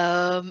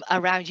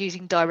around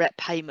using direct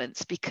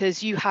payments,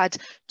 because you had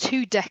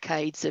 2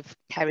 decades of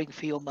caring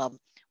for your mum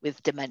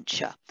with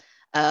dementia.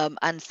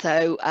 And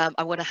so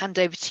I want to hand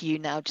over to you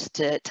now just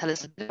to tell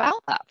us a bit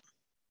about that.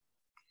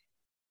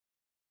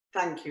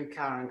 Thank you,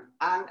 Karen.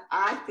 And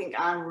I think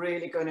I'm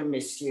really going to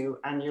miss you,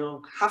 and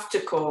you'll have to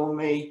call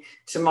me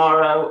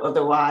tomorrow,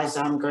 otherwise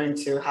I'm going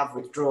to have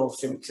withdrawal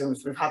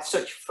symptoms. We've had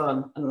such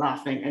fun and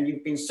laughing, and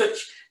you've been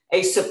such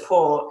a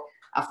support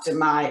after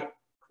my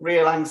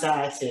real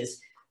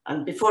anxieties.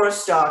 And before I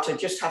start, I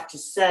just have to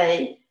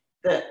say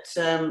that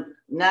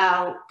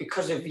now,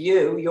 because of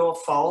you, your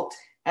fault,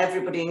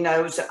 everybody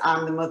knows that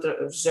I'm the mother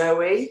of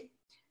Zoe.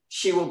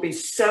 She will be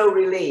so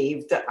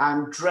relieved that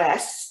I'm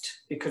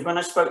dressed, because when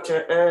I spoke to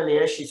her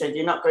earlier, she said,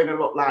 "You're not going to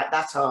look like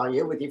that, are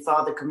you? With your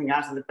father coming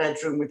out of the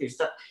bedroom with his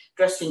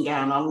dressing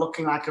gown on,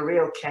 looking like a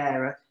real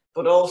carer,"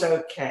 but all's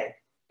okay.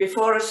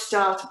 Before I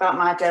start about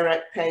my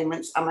direct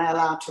payments, am I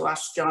allowed to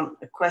ask John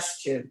a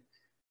question?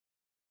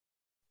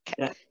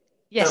 Yeah.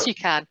 Yes, so you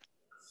can.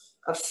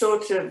 I've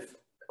sort of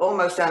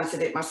almost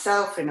answered it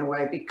myself in a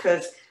way,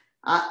 because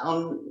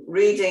on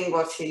reading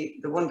what the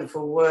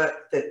wonderful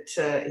work that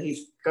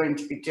he's going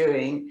to be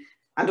doing,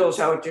 and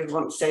also I do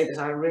want to say that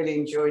I really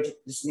enjoyed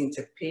listening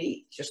to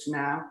Pete just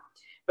now,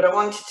 but I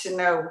wanted to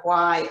know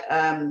why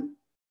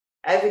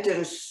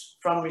evidence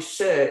from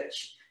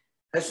research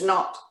has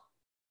not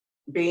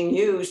been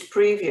used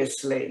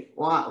previously.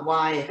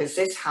 Why has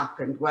this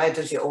happened? Where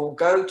does it all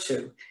go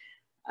to?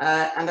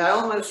 And I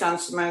almost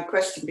answered my own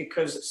question,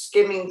 because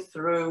skimming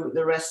through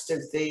the rest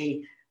of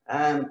the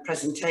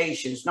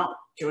presentations, not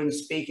during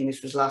speaking,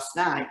 this was last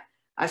night,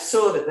 I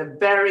saw that the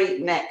very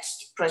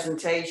next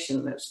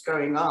presentation that's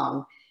going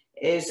on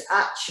is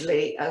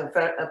actually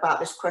about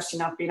this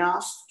question I've been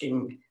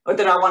asking, or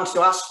that I wanted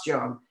to ask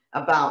John,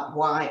 about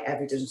why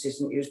evidence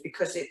isn't used,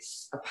 because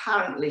it's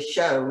apparently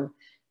shown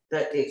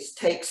that it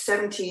takes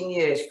 17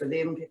 years for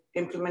the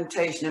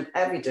implementation of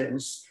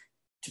evidence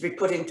to be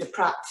put into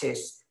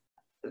practice.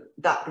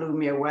 That blew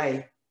me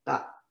away.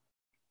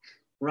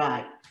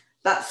 Right.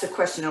 That's the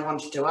question I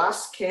wanted to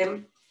ask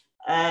him.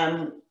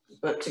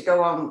 But to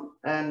go on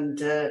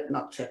and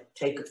not to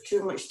take up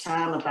too much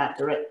time about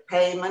direct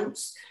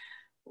payments,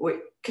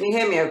 can you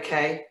hear me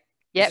okay?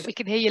 Yeah, we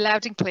can hear you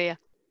loud and clear.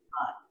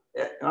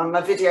 Right. On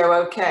my video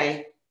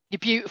okay? You're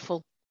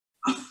beautiful.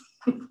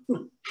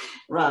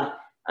 Right,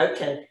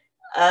 okay.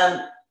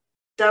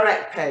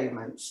 Direct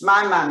payments.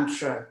 My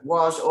mantra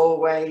was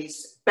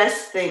always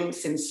best thing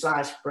since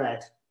sliced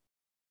bread.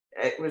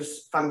 It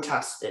was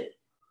fantastic.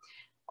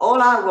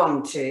 All I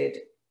wanted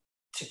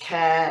to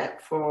care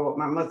for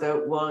my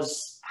mother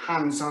was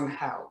hands-on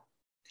help.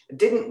 I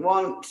didn't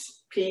want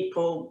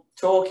people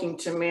talking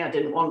to me. I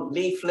didn't want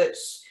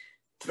leaflets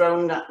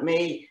thrown at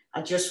me.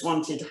 I just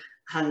wanted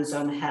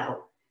hands-on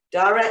help.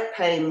 Direct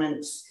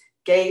payments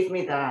gave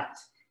me that.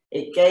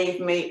 It gave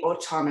me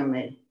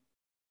autonomy.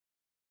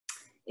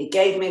 It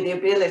gave me the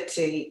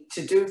ability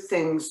to do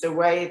things the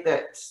way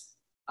that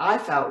I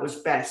felt was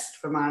best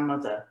for my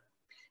mother.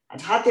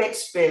 I'd had the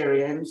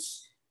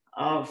experience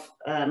of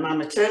my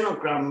maternal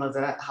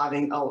grandmother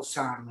having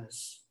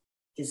Alzheimer's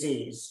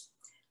disease.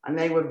 And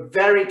they were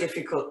very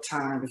difficult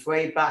times,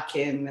 way back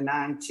in the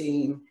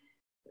 1960s,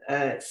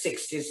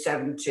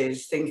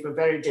 70s. Things were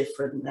very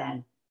different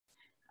then.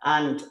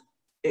 And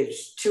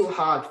it's too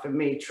hard for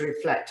me to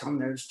reflect on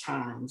those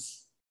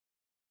times.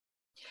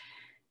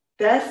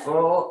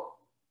 Therefore,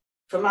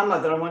 for my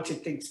mother, I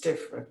wanted things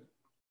different.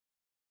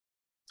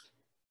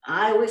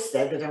 I always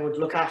said that I would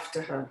look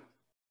after her.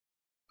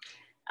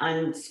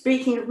 And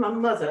speaking of my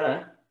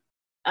mother,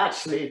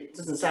 actually, it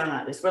doesn't sound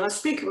like this. When I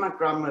speak of my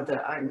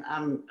grandmother,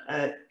 I'm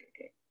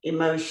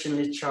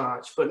emotionally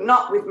charged, but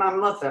not with my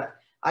mother.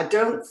 I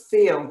don't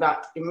feel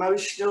that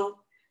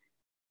emotional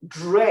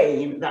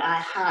drain that I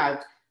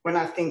had when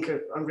I think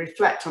of and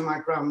reflect on my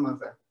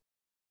grandmother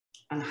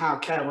and how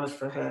care was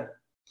for her.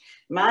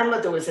 My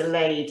mother was a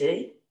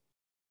lady,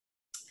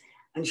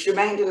 and she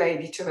remained a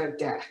lady to her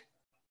death.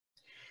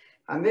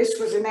 And this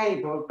was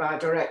enabled by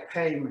direct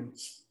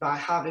payments, by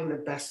having the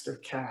best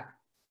of care.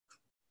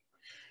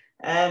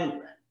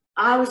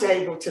 I was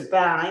able to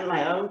buy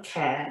my own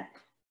care.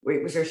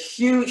 It was a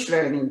huge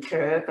learning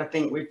curve. I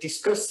think we've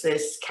discussed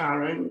this,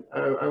 Karen,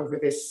 over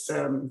this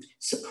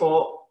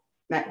support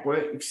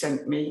network you've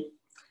sent me.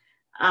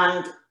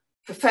 And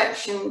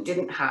perfection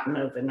didn't happen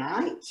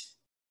overnight.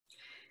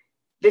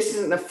 This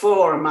isn't the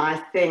forum, I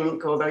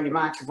think, although you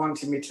might have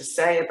wanted me to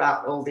say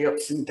about all the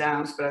ups and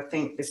downs, but I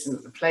think this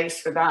isn't the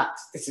place for that.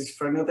 This is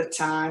for another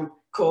time.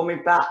 Call me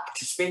back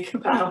to speak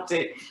about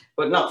it,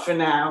 but not for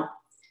now.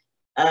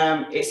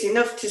 It's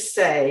enough to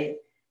say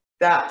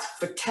that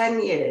for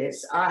 10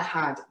 years, I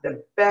had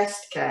the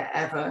best care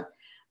ever.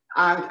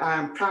 And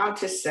I'm proud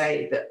to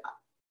say that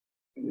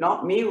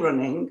not me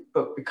running,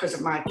 but because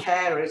of my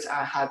carers,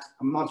 I had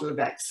a model of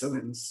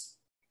excellence.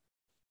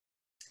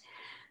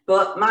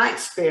 But my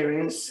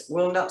experience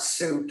will not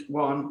suit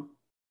one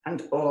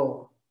and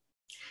all.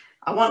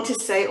 I want to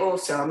say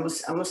also,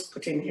 I must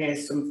put in here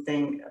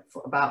something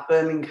about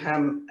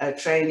Birmingham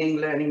training,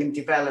 learning and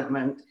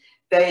development.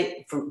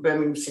 They, from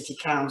Birmingham City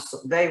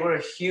Council, they were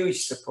a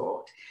huge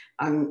support.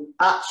 And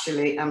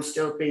actually, I'm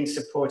still being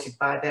supported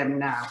by them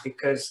now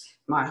because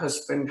my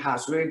husband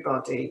has Lewy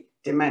body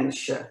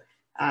dementia,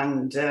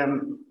 and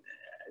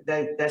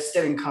they're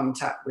still in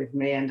contact with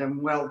me, and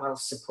I'm well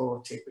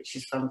supported, which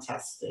is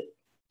fantastic.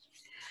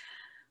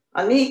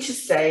 I need to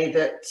say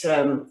that,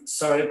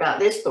 sorry about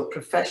this, but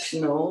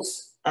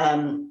professionals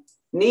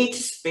need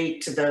to speak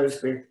to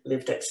those with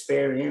lived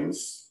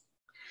experience,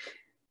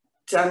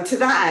 to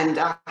that end,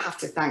 I have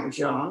to thank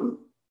Jon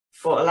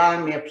for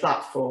allowing me a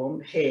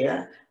platform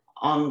here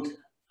and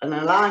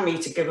allowing me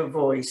to give a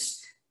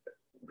voice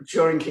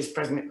during his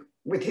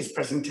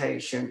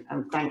presentation,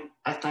 and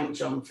I thank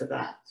Jon for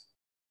that.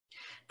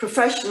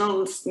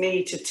 Professionals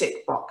need to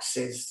tick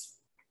boxes.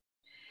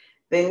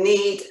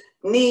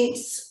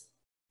 Needs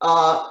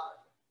are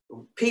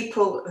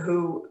people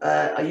who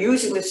are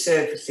using the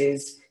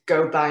services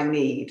go by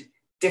need,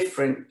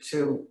 different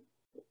to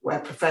where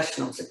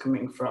professionals are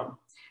coming from.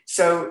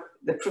 So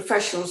the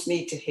professionals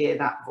need to hear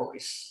that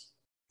voice.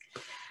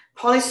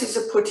 Policies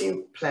are put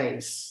in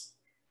place,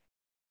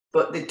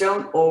 but they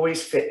don't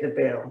always fit the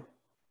bill.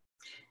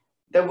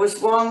 There was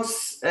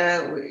once,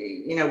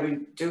 you know, we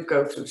do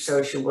go through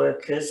social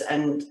workers,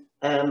 and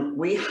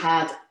we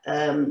had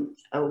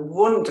a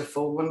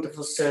wonderful,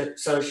 wonderful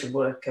social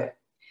worker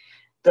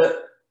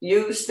that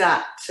used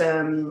that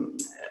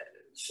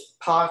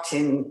part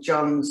in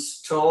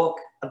Jon's talk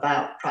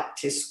about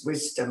practice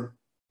wisdom.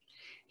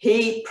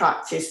 He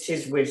practiced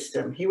his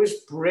wisdom. He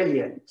was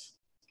brilliant.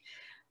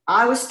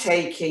 I was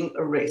taking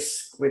a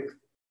risk with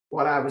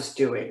what I was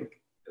doing,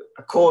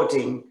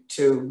 according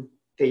to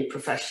the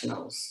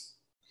professionals.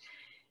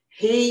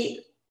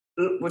 He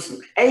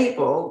was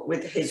able,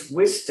 with his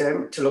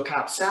wisdom, to look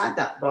outside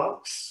that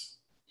box.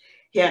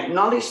 He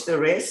acknowledged the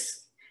risk.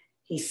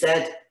 He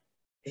said,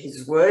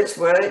 his words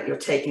were, you're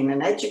taking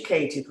an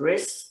educated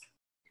risk,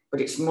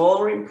 but it's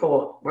more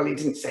important. Well, he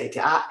didn't say it.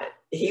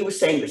 He was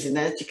saying it was an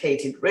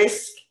educated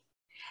risk,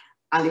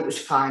 and it was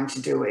fine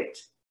to do it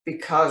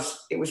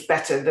because it was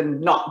better than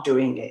not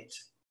doing it.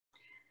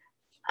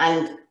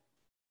 And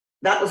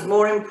that was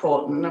more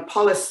important than a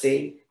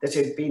policy that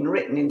had been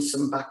written in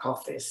some back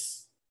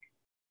office.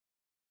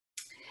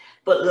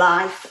 But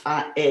life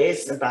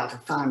is about a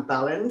fine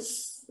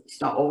balance.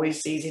 It's not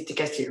always easy to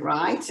get it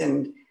right,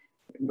 and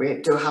we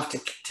do have to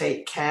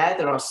take care.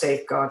 There are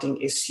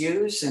safeguarding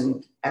issues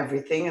and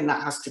everything, and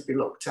that has to be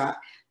looked at,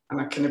 and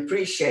I can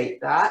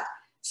appreciate that.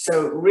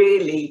 So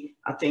really,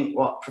 I think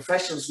what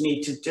professionals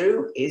need to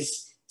do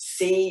is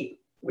see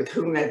with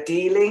whom they're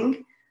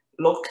dealing,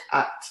 look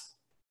at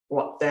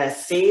what they're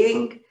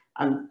seeing,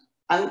 and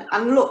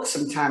look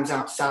sometimes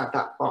outside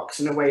that box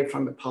and away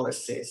from the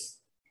policies.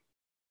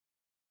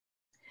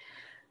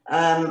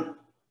 I'm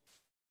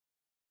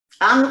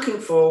looking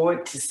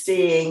forward to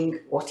seeing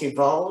what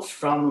evolves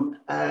from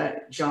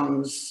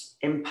Jon's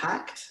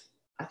impact.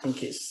 I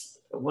think it's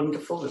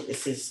wonderful that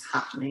this is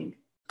happening.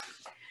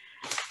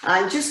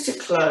 And just to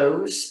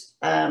close,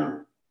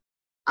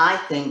 I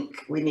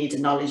think we need a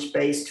knowledge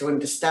base to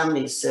understand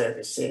these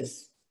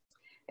services.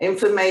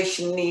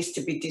 Information needs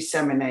to be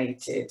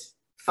disseminated.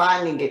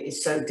 Finding it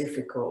is so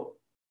difficult.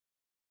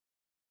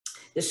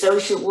 The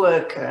social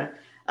worker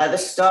at the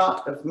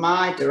start of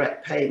my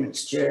direct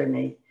payments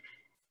journey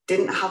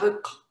didn't have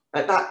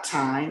at that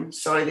time,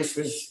 sorry, this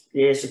was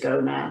years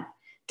ago now,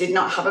 did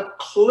not have a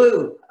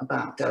clue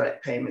about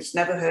direct payments,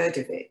 never heard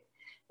of it.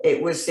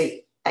 It was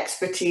the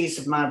expertise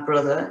of my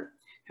brother,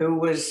 who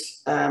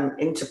was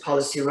into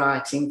policy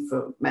writing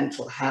for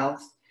mental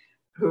health,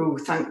 who,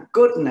 thank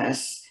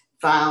goodness,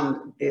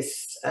 found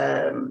this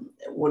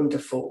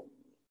wonderful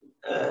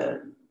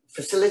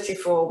facility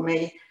for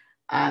me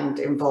and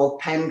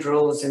involved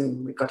pendrils,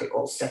 and we got it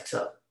all set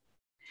up.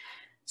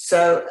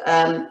 So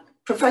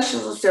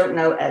professionals don't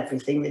know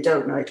everything, they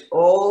don't know it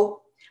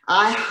all.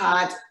 I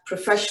had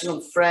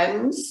professional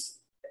friends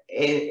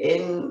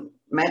in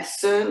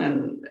medicine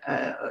and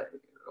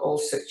all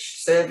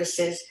such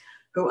services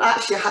who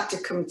actually had to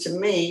come to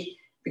me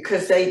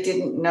because they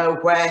didn't know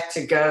where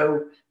to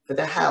go for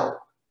the help.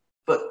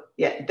 But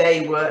yet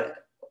they were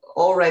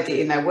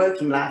already in their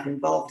working life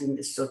involved in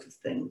this sort of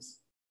things.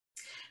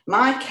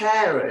 My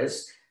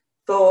carers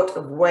thought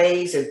of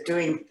ways of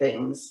doing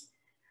things.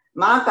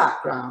 My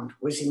background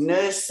was in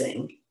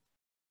nursing,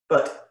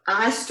 but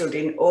I stood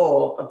in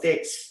awe of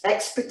the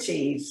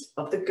expertise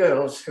of the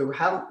girls who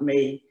helped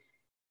me,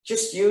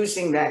 just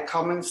using their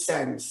common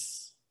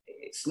sense.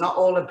 It's not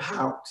all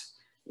about,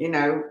 you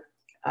know,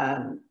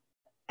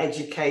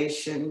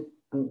 education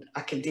and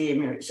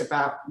academia. It's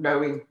about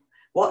knowing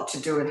what to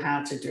do and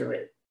how to do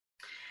it.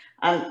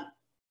 And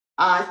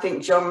I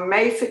think Jon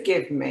may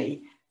forgive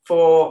me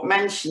for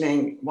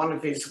mentioning one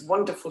of his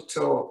wonderful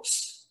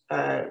talks,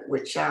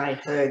 which I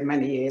heard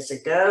many years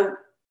ago,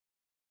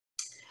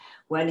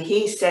 when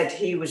he said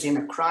he was in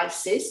a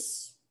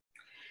crisis,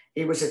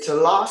 he was at a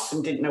loss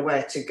and didn't know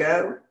where to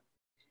go.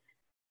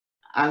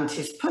 And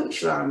his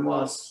punchline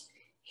was,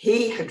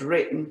 he had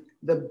written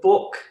the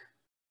book,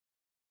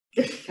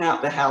 Getting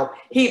Out the Help.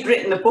 He'd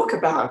written the book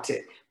about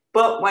it.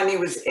 But when he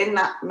was in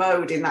that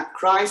mode, in that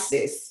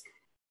crisis,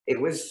 it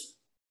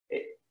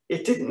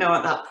didn't know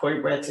at that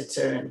point where to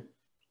turn.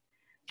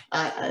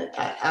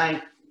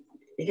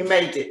 He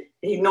made it,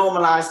 he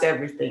normalized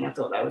everything. I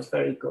thought that was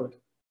very good.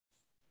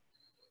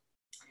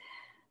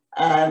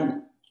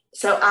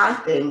 So I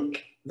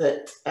think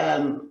that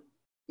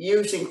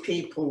using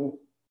people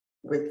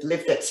with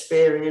lived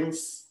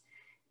experience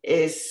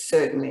is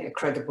certainly a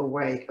credible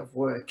way of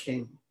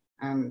working.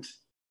 And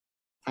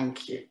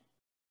thank you.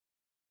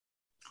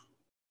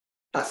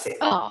 That's it.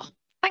 Oh,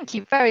 thank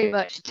you very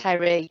much,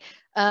 Terry.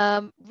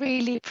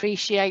 Really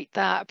appreciate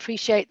that.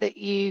 Appreciate that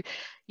you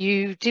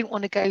didn't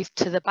want to go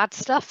to the bad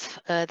stuff,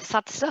 the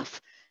sad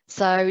stuff.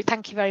 So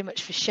thank you very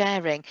much for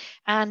sharing.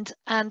 And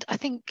I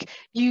think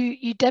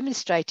you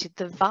demonstrated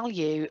the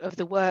value of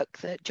the work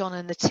that Jon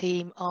and the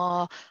team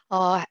are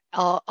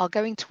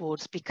going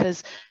towards,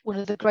 because one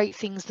of the great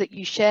things that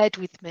you shared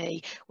with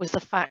me was the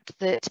fact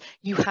that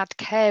you had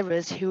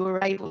carers who were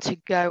able to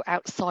go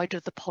outside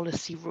of the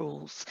policy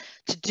rules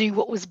to do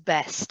what was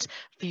best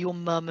for your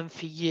mum and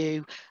for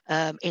you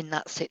in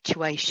that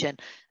situation,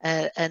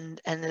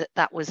 and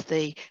that was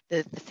the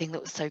thing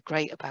that was so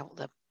great about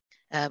them.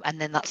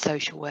 And then that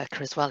social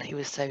worker as well, who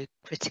was so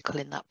critical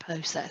in that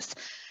process.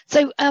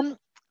 So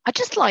I'd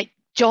just like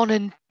Jon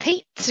and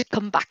Pete to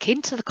come back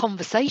into the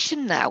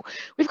conversation now.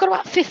 We've got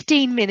about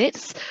 15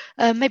 minutes,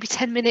 maybe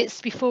 10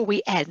 minutes before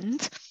we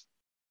end.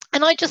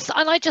 And I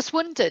just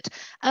wondered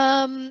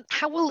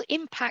how will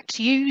impact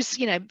use,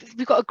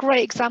 we've got a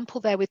great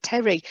example there with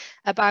Terry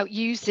about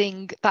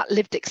using that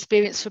lived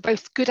experience for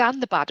both good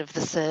and the bad of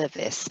the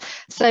service.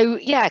 So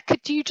yeah,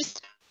 could you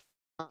just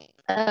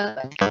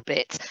a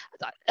bit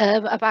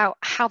about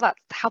how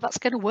that's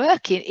going to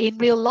work in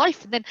real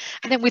life, and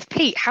then with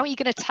Pete, how are you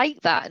going to take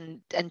that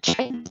and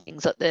change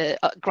things at the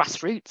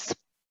grassroots?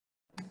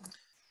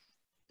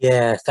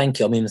 Yeah, thank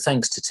you. I mean,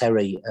 thanks to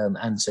Terry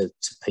and to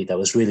Pete. That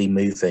was really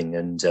moving,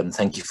 and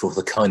thank you for all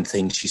the kind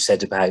things you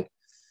said about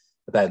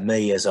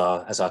me as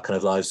our kind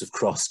of lives have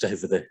crossed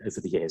over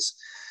the years.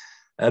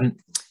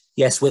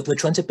 Yes, we're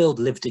trying to build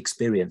lived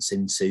experience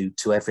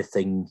into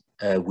everything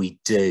we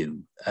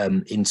do,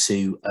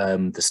 into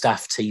the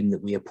staff team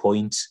that we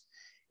appoint,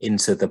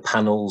 into the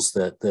panels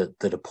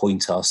that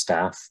appoint our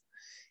staff,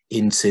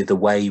 into the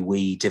way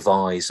we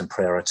devise and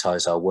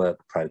prioritise our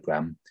work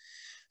programme,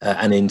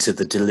 and into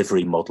the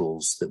delivery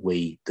models that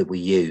we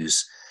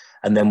use.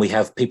 And then we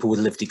have people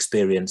with lived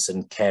experience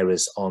and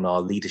carers on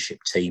our leadership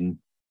team,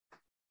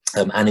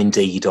 and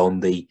indeed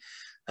on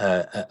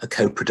a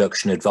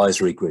co-production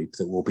advisory group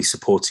that will be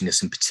supporting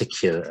us in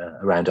particular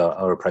around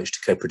our approach to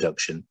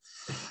co-production.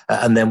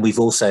 And then we've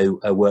also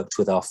worked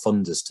with our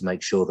funders to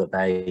make sure that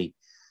they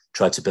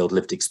try to build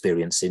lived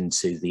experience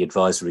into the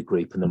advisory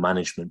group and the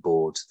management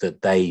board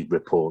that they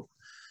report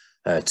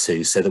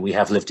to, so that we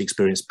have lived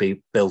experience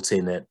be built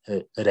in at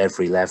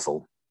every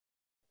level.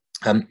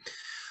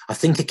 I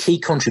think a key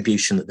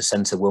contribution that the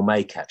centre will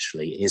make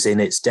actually is in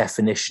its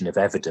definition of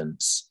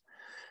evidence.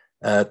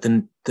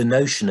 The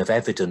notion of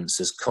evidence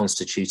as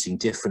constituting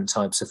different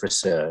types of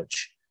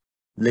research,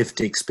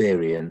 lived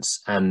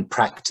experience and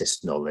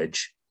practice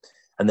knowledge,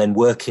 and then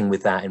working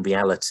with that in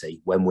reality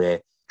when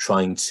we're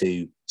trying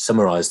to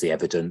summarise the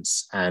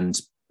evidence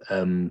and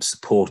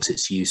support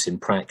its use in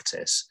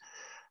practice.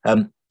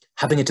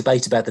 Having a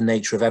debate about the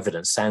nature of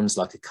evidence sounds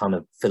like a kind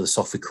of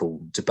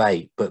philosophical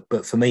debate,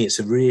 but for me it's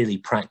a really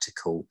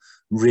practical,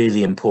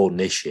 really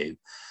important issue,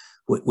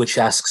 which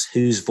asks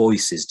whose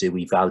voices do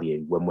we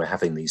value when we're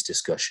having these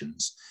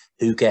discussions,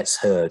 who gets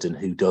heard and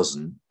who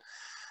doesn't,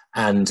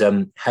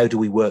 and how do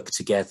we work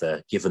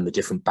together given the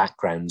different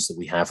backgrounds that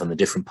we have and the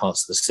different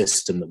parts of the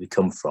system that we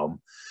come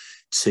from,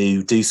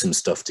 to do some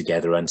stuff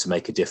together and to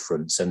make a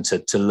difference and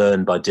to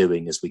learn by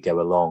doing as we go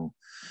along.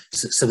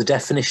 So the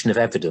definition of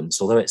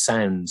evidence, although it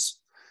sounds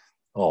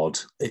odd,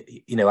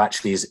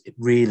 actually it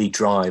really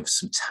drives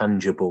some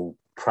tangible,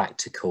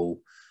 practical,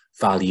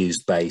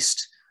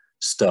 values-based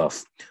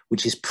stuff,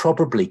 which is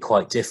probably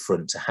quite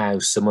different to how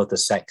some other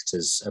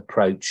sectors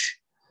approach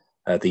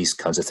these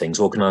kinds of things.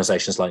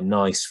 Organisations like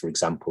NICE, for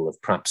example, have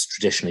perhaps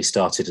traditionally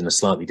started in a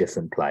slightly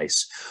different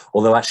place,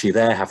 although actually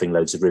they're having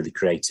loads of really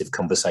creative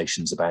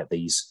conversations about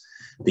these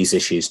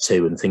issues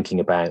too, and thinking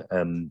about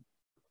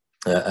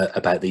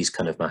these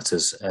kind of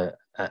matters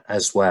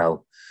as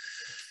well.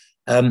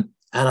 And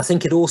I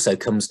think it also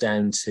comes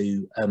down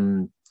to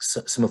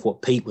some of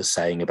what Pete was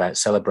saying about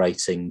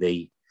celebrating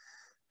the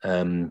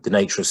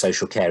nature of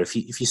social care. If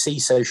you see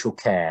social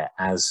care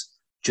as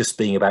just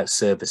being about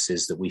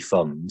services that we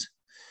fund,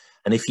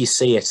 and if you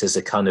see it as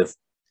a kind of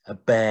a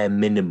bare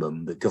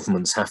minimum that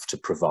governments have to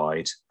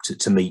provide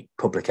to meet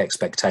public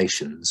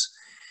expectations,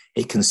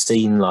 it can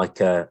seem like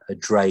a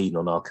drain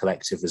on our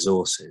collective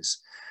resources.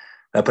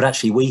 But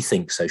actually we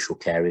think social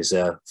care is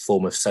a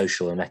form of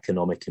social and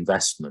economic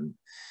investment.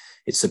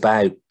 It's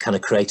about kind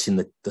of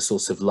creating the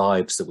sorts of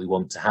lives that we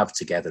want to have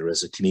together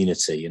as a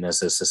community and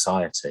as a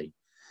society.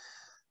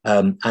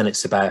 And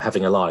it's about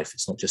having a life.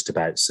 It's not just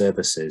about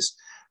services.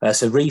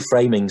 So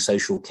reframing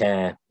social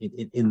care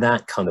in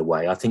that kind of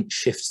way, I think,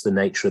 shifts the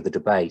nature of the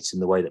debate in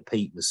the way that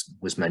Pete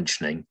was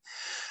mentioning.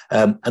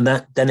 And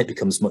that then it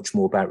becomes much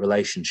more about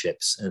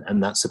relationships,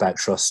 and that's about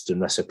trust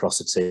and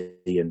reciprocity,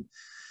 and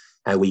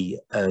how we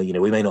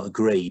may not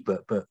agree,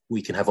 but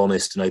we can have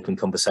honest and open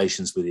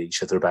conversations with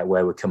each other about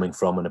where we're coming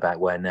from and about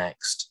where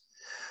next.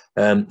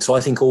 So I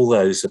think all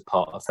those are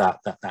part of that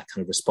kind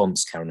of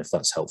response, Karen, if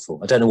that's helpful.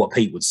 I don't know what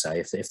Pete would say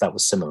if that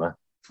was similar.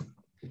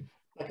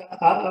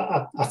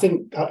 I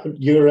think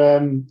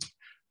your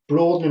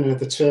broadening of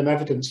the term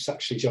evidence,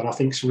 actually, Jon, I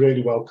think is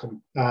really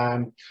welcome.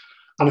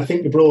 And I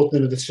think the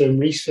broadening of the term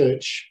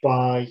research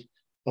by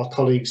our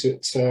colleagues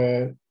at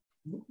the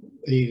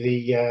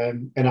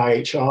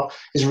NIHR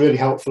is really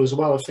helpful as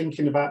well, of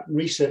thinking about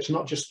research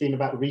not just being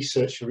about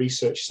research for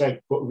research's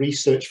sake, but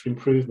research for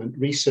improvement,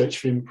 research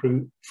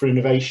for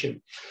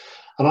innovation.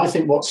 And I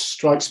think what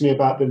strikes me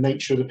about the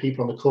nature of the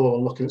people on the call,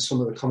 and looking at some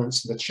of the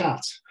comments in the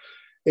chat,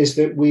 is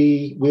that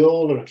we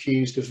all are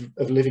accused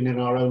of living in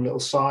our own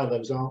little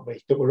silos, aren't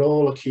we? That we're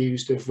all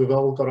accused of, we've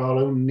all got our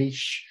own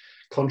niche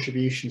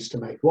contributions to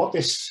make. What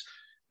this,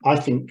 I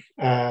think,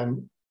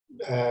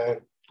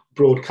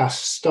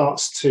 broadcast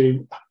starts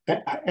to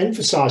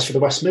emphasise for the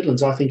West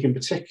Midlands, I think in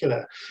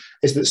particular,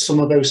 is that some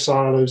of those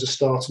silos are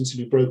starting to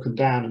be broken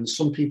down, and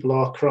some people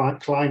are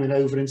climbing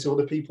over into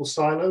other people's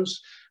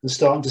silos and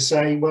starting to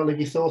say, well, have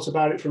you thought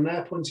about it from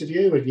their point of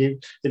view? Have you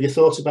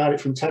thought about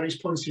it from Terry's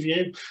point of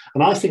view?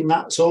 And I think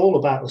that's all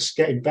about us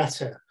getting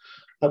better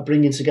at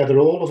bringing together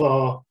all of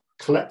our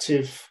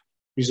collective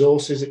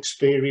resources,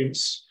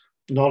 experience,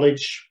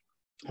 knowledge,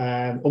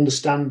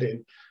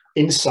 understanding,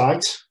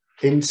 insight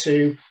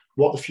into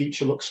what the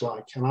future looks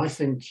like. And I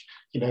think,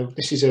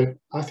 this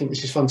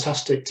is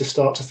fantastic to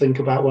start to think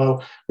about,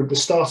 well, we're at the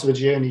start of a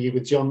journey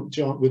with John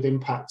with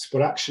Impact,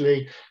 but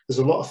actually there's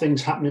a lot of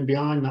things happening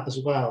behind that as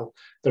well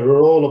that are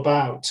all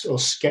about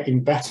us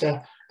getting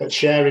better at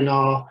sharing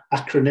our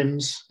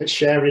acronyms, at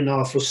sharing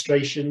our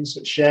frustrations,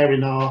 at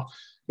sharing our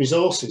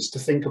resources to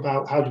think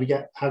about how do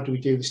we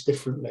do this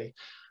differently.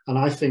 And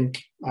I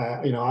think,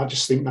 I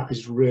just think that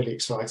is really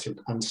exciting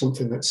and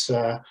something that's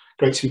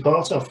great to be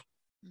part of.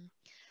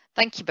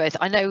 Thank you both.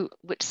 I know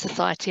which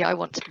society I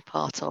want to be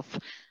part of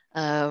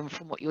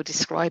from what you're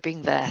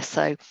describing there.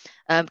 So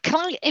can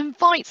I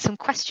invite some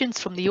questions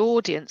from the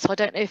audience? I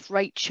don't know if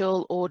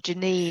Rachel or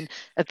Janine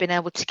have been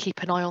able to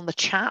keep an eye on the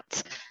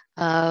chat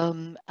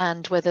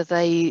and whether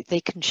they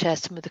can share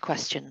some of the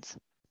questions.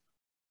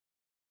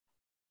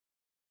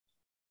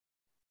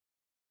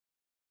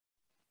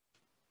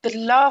 The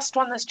last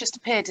one that's just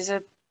appeared is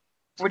a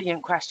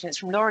brilliant question. It's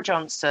from Laura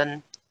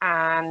Johnson,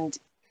 and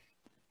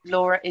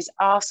Laura is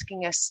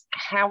asking us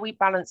how we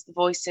balance the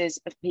voices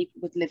of people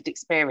with lived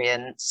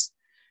experience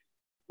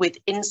with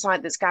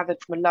insight that's gathered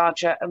from a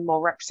larger and more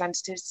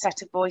representative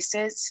set of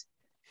voices.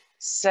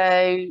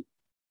 So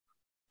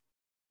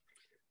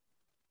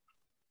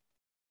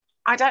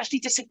I'd actually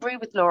disagree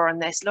with Laura on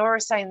this. Laura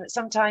is saying that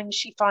sometimes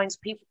she finds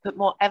people put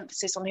more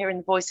emphasis on hearing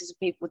the voices of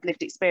people with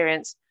lived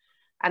experience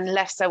and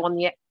less so on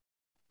the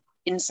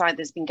insight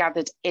that's been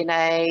gathered in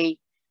a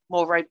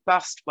more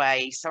robust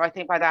way. So I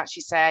think by that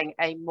she's saying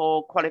a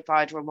more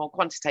qualified or a more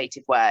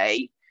quantitative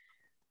way.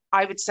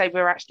 I would say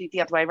we're actually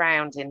the other way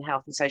around in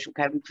health and social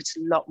care. We put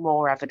a lot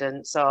more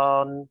evidence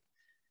on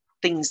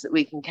things that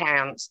we can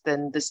count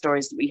than the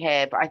stories that we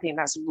hear. But I think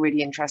that's a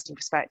really interesting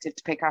perspective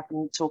to pick up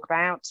and talk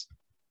about.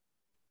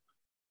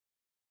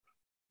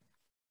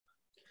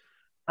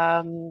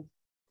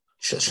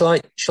 Shall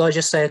I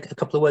just say a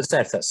couple of words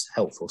there, if that's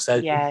helpful? So,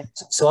 yeah.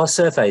 So our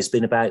survey has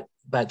been about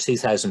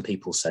 2,000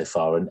 people so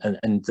far,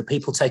 and the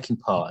people taking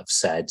part have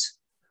said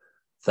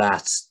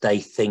that they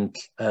think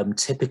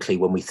typically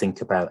when we think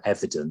about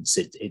evidence,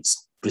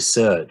 it's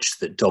research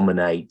that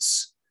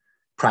dominates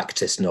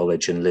practice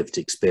knowledge and lived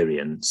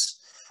experience,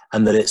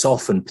 and that it's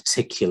often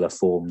particular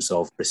forms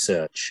of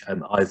research,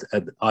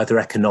 either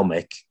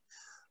economic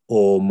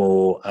or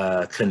more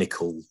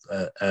clinical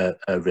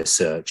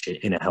research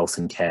in a health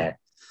and care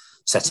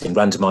setting,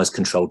 randomized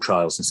controlled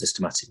trials and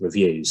systematic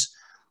reviews.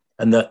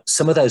 And that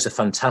some of those are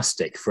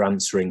fantastic for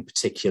answering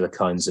particular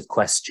kinds of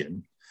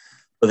question,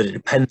 but that it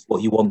depends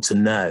what you want to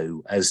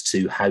know as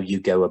to how you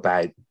go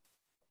about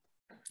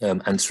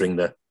answering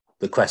the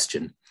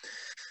question.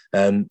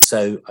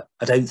 So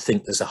I don't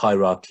think there's a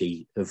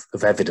hierarchy of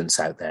evidence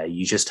out there.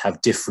 You just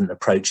have different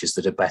approaches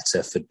that are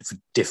better for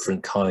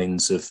different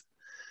kinds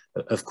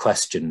of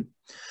question.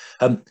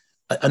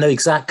 I know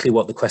exactly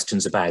what the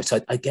question's about.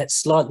 I get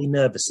slightly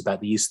nervous about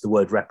the use of the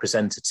word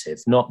representative,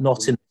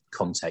 not in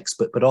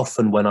context, but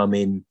often when I'm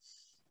in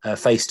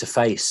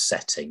face-to-face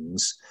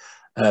settings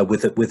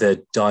with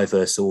a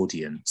diverse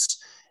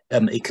audience,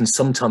 it can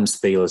sometimes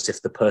feel as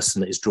if the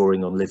person that is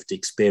drawing on lived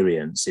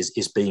experience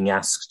is being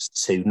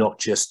asked to not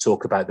just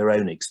talk about their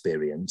own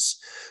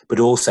experience, but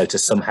also to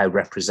somehow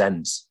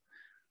represent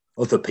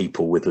other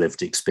people with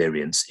lived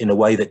experience in a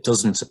way that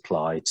doesn't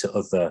apply to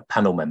other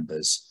panel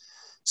members.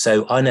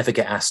 So I never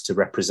get asked to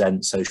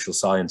represent social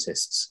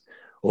scientists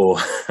or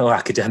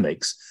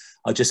academics.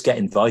 I just get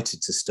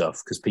invited to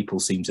stuff because people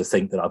seem to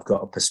think that I've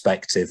got a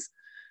perspective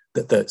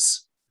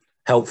that's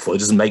helpful. It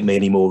doesn't make me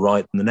any more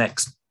right than the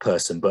next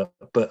person, but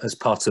as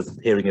part of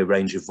hearing a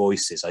range of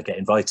voices, I get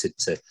invited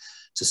to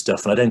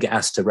stuff and I don't get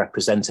asked to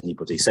represent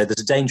anybody. So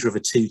there's a danger of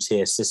a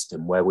two-tier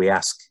system where we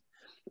ask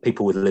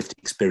people with lived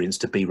experience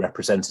to be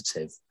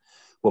representative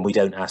when we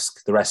don't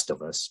ask the rest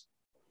of us.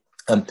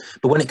 But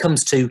when it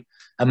comes to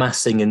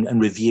amassing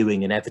and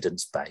reviewing an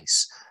evidence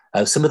base,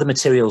 some of the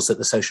materials that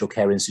the Social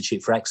Care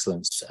Institute for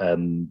Excellence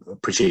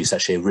produce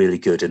actually are really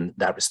good in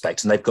that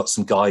respect, and they've got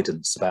some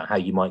guidance about how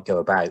you might go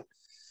about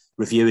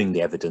reviewing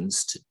the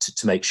evidence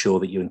to make sure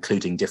that you're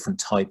including different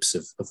types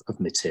of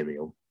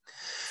material.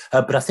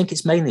 But I think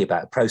it's mainly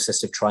about a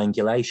process of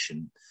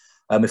triangulation.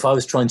 If I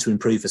was trying to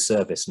improve a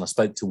service and I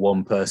spoke to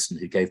one person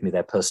who gave me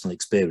their personal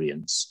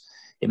experience,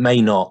 it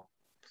may not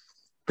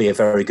be a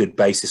very good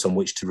basis on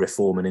which to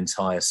reform an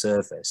entire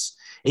service.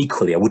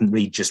 Equally, I wouldn't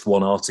read just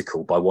one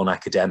article by one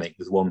academic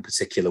with one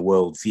particular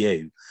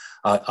worldview.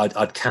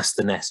 I'd cast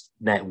the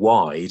net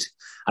wide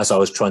as I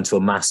was trying to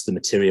amass the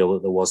material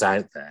that there was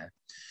out there.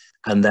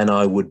 And then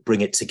I would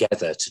bring it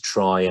together to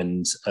try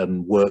and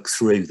work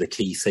through the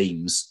key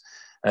themes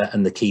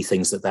and the key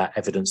things that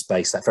evidence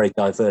base, that very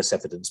diverse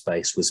evidence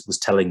base was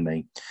telling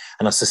me.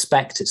 And I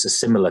suspect it's a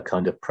similar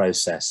kind of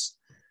process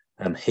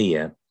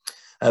here.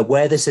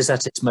 Where this is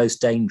at its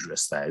most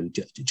dangerous, though,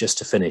 just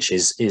to finish,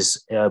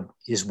 is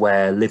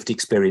where lived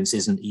experience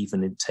isn't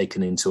even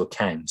taken into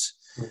account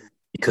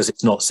because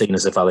it's not seen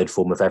as a valid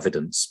form of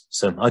evidence.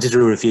 So I did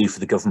a review for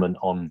the government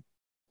on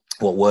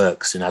what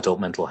works in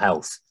adult mental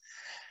health.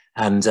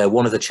 And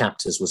one of the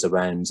chapters was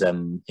around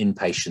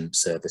inpatient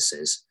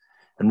services.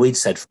 And we'd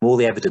said from all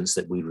the evidence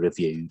that we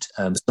reviewed,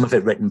 some of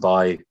it written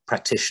by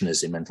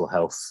practitioners in mental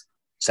health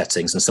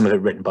settings and some of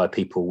it written by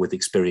people with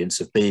experience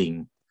of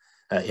being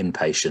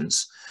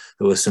inpatients,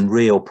 there were some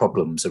real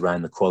problems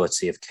around the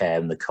quality of care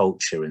and the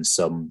culture in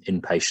some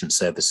inpatient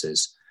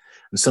services.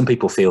 And some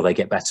people feel they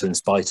get better in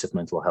spite of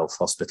mental health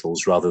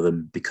hospitals rather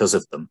than because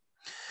of them.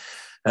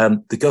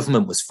 The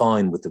government was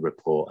fine with the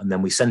report, and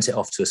then we sent it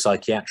off to a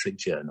psychiatric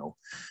journal.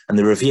 And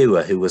the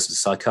reviewer, who was a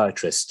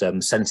psychiatrist,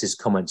 sent his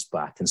comments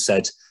back and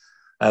said,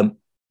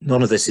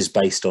 none of this is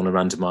based on a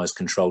randomized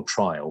controlled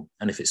trial.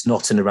 And if it's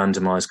not in a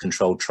randomized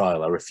controlled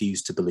trial, I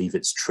refuse to believe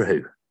it's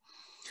true.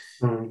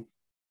 Mm.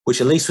 Which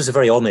at least was a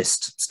very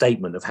honest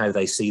statement of how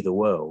they see the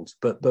world.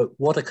 But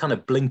what a kind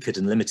of blinkered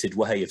and limited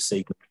way of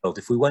seeing the world.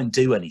 If we won't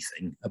do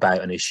anything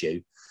about an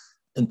issue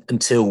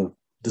until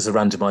there's a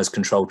randomized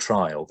controlled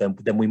trial,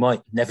 then we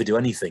might never do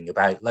anything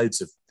about loads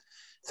of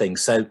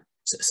things.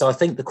 So I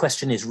think the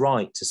question is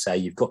right to say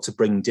you've got to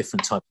bring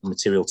different types of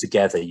material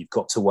together. You've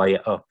got to weigh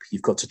it up.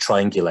 You've got to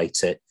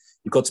triangulate it.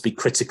 You've got to be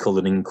critical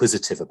and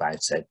inquisitive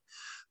about it.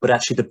 But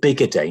actually the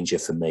bigger danger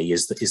for me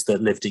is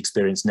that lived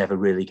experience never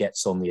really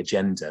gets on the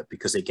agenda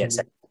because it gets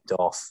edited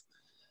off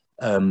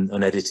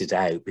and edited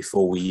out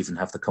before we even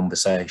have the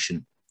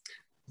conversation.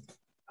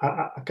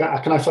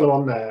 Can I follow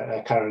on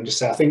there, Karen, and just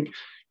say, I think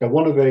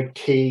one of the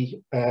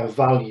key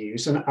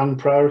values and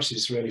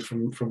priorities really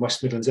from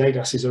West Midlands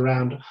ADASS is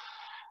around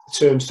the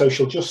term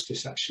social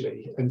justice,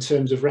 actually, in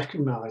terms of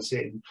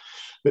recognising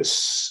that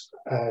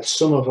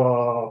some of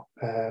our,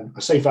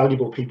 I say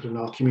valuable people in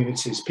our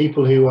communities,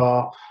 people who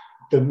are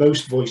the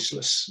most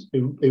voiceless,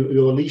 who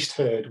are least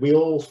heard, we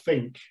all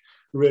think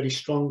really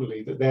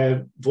strongly that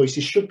their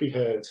voices should be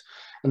heard.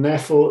 And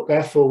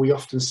therefore we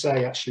often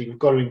say, actually, we've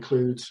got to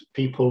include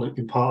people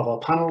in part of our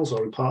panels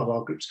or in part of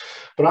our groups.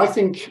 But I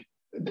think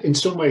in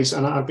some ways,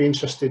 and I'd be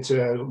interested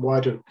to a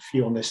wider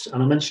view on this,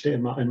 and I mentioned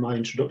it in my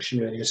introduction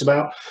really, it's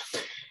about,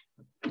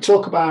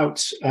 talk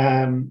about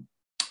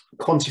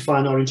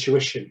quantifying our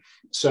intuition.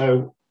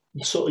 So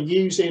sort of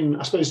using,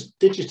 I suppose,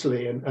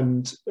 digitally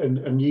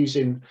and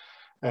using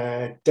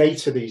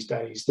data these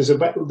days,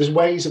 there's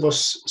ways of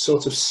us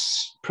sort of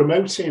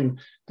promoting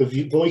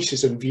the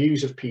voices and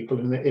views of people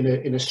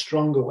in a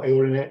stronger way,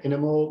 or in a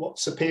more,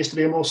 what appears to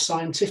be a more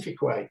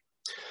scientific way.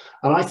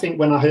 And I think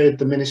when I heard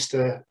the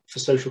Minister for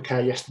Social Care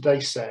yesterday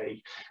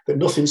say that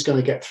nothing's going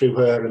to get through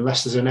her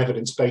unless there's an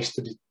evidence base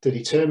to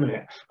determine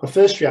it, my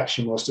first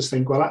reaction was to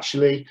think, well,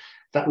 actually,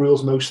 that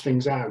rules most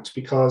things out,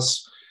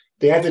 because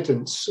the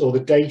evidence or the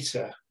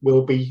data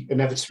will be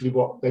inevitably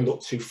what they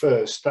look to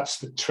first. That's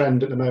the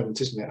trend at the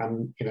moment, isn't it?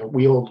 And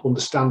we all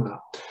understand that.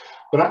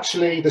 But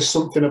actually, there's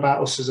something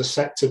about us as a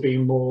sector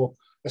being more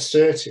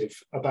assertive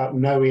about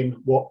knowing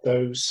what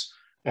those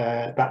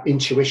that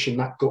intuition,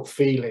 that gut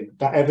feeling,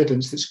 that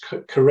evidence that's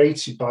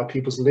curated by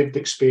people's lived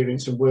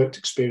experience and worked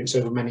experience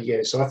over many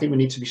years. So I think we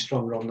need to be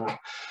stronger on that.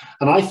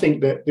 And I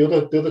think that the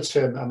other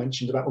term that I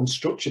mentioned about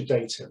unstructured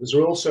data, there's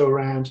also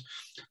around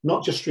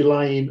not just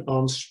relying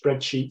on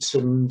spreadsheets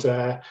and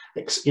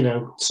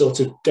sort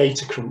of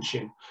data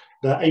crunching.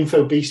 That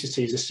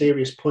infobesity is a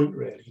serious point,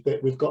 really,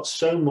 that we've got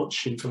so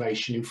much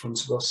information in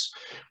front of us,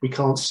 we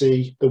can't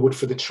see the wood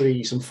for the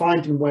trees, and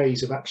finding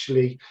ways of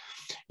actually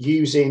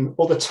using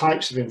other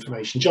types of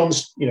information.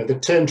 John's, the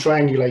term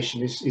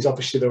triangulation is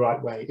obviously the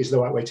right way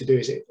to do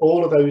it.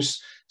 All of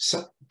those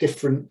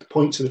different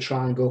points of the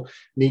triangle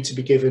need to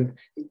be given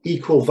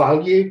equal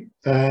value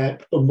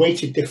and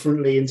weighted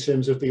differently in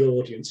terms of the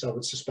audience, I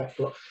would suspect.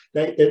 But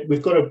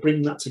we've got to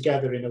bring that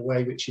together in a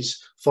way which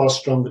is far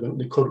stronger than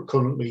we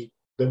currently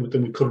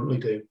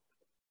do.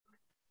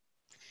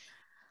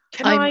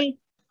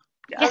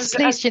 Yes,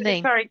 please,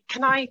 Janine. Sorry,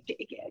 can I?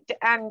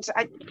 And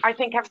I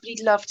think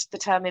everybody loved the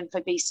term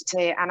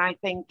infobesity, and I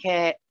think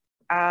it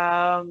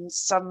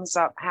sums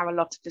up how a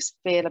lot of us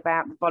feel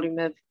about the volume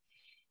of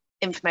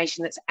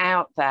information that's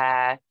out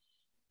there.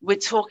 We're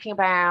talking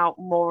about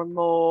more and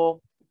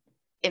more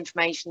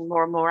information,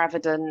 more and more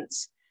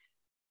evidence.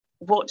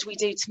 What do we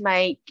do to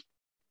make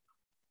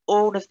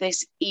all of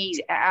this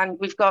easy, and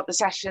we've got the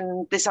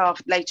session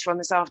later on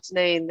this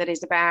afternoon that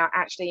is about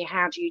actually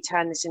how do you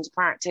turn this into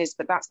practice.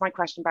 But that's my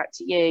question back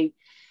to you.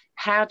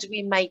 How do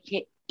we make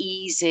it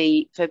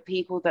easy for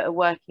people that are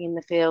working in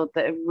the field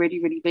that are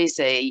really, really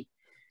busy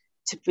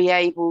to be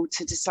able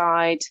to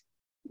decide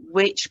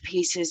which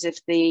pieces of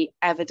the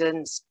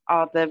evidence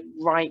are the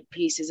right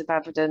pieces of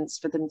evidence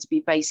for them to be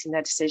basing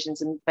their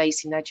decisions and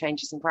basing their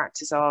changes in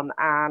practice on,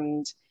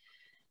 and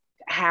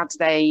how do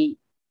they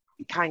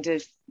kind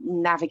of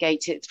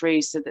navigate it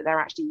through so that they're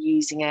actually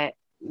using it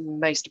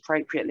most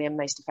appropriately and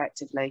most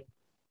effectively?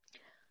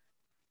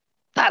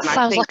 That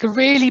sounds like a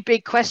really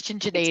big question,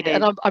 Janine,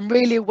 and I'm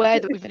really aware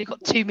that we've only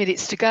got 2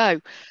 minutes to go.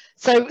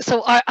 So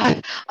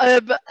and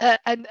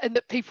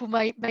that people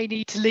may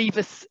need to leave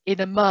us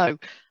in a mo.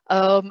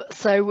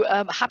 So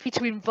happy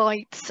to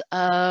invite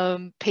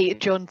Pete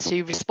and John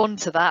to respond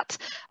to that,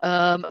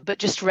 but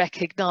just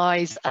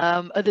recognise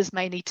others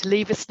may need to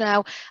leave us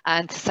now,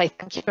 and to say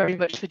thank you very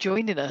much for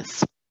joining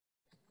us.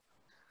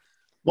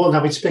 More than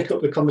happy to pick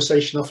up the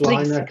conversation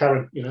offline there,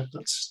 Karen. You know,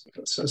 that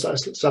sounds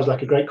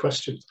like a great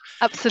question.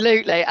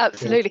 Absolutely,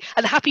 absolutely. Yeah.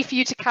 And happy for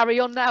you to carry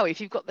on now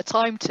if you've got the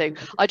time to.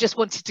 I just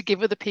wanted to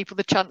give other people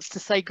the chance to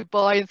say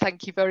goodbye and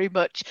thank you very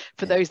much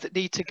for those that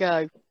need to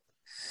go.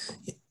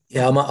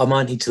 Yeah, I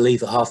might need to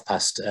leave at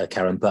past,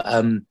 Karen, but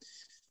I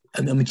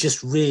mean,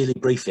 just really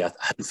briefly,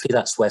 hopefully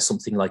that's where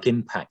something like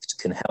impact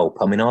can help.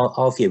 I mean,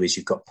 our view is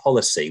you've got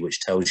policy, which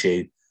tells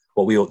you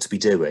what we ought to be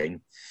doing.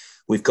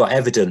 We've got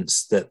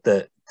evidence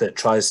that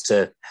tries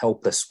to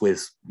help us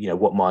with, you know,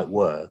 what might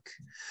work.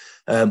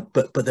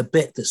 But the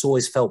bit that's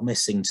always felt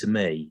missing to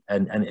me,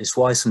 and it's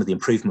why some of the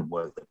improvement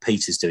work that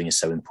Pete is doing is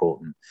so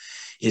important,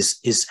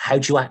 is how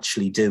do you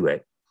actually do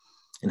it?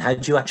 And how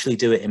do you actually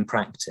do it in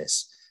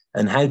practice?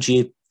 And how do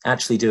you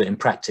actually do it in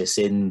practice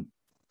in,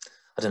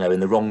 I don't know,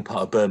 in the wrong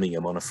part of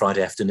Birmingham on a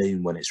Friday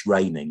afternoon when it's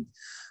raining?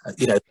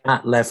 You know,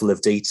 that level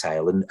of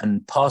detail.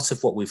 And part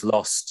of what we've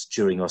lost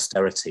during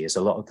austerity is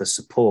a lot of the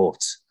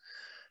support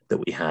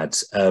that we had.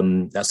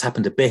 That's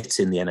happened a bit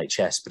in the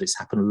NHS, but it's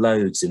happened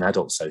loads in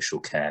adult social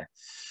care.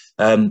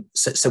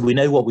 So we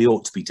know what we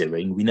ought to be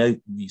doing.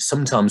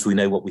 Sometimes we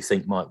know what we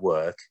think might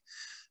work.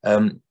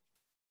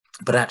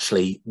 But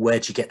actually, where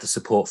do you get the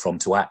support from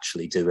to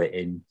actually do it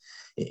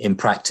in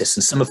practice?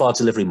 And some of our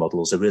delivery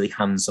models are really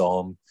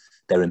hands-on.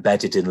 They're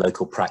embedded in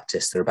local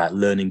practice. They're about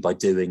learning by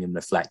doing and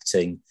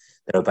reflecting.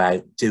 They're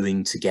about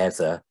doing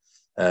together.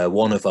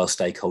 One of our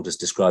stakeholders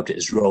described it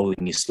as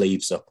rolling your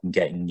sleeves up and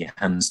getting your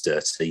hands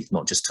dirty,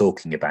 not just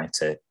talking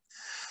about it.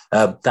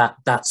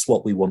 That's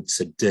what we want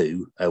to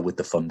do with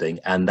the funding,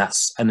 and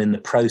in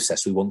the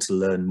process we want to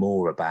learn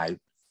more about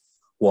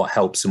what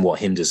helps and what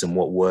hinders and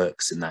what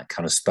works in that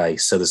kind of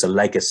space. So there's a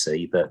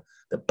legacy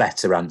that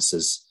better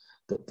answers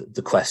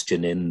the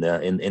question in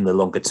the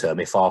longer term,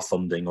 if our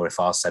funding or if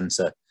our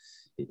centre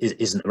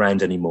isn't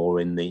around anymore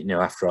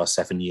after our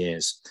 7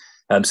 years.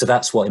 So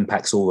that's what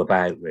Impact's all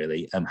about,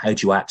 really. How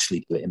do you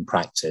actually do it in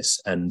practice?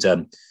 And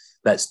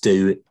let's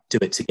do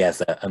it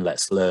together, and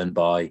let's learn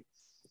by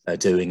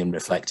doing and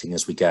reflecting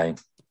as we go.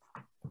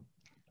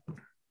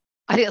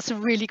 I think that's a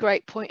really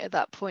great point at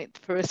that point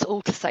for us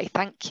all to say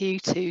thank you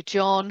to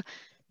John,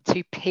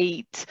 to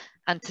Pete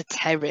and to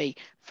Terry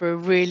for a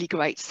really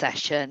great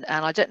session.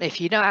 And I don't know if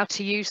you know how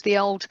to use the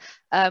old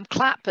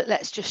clap, but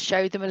let's just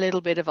show them a little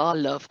bit of our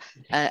love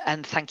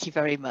and thank you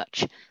very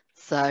much.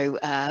 So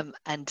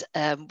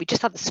we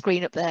just had the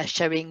screen up there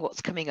showing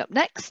what's coming up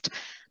next,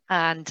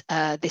 and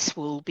this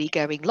will be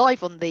going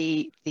live on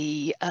the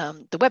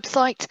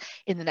website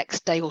in the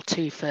next day or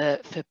two for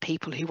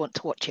people who want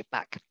to watch it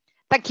back.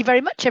 Thank you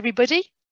very much, everybody.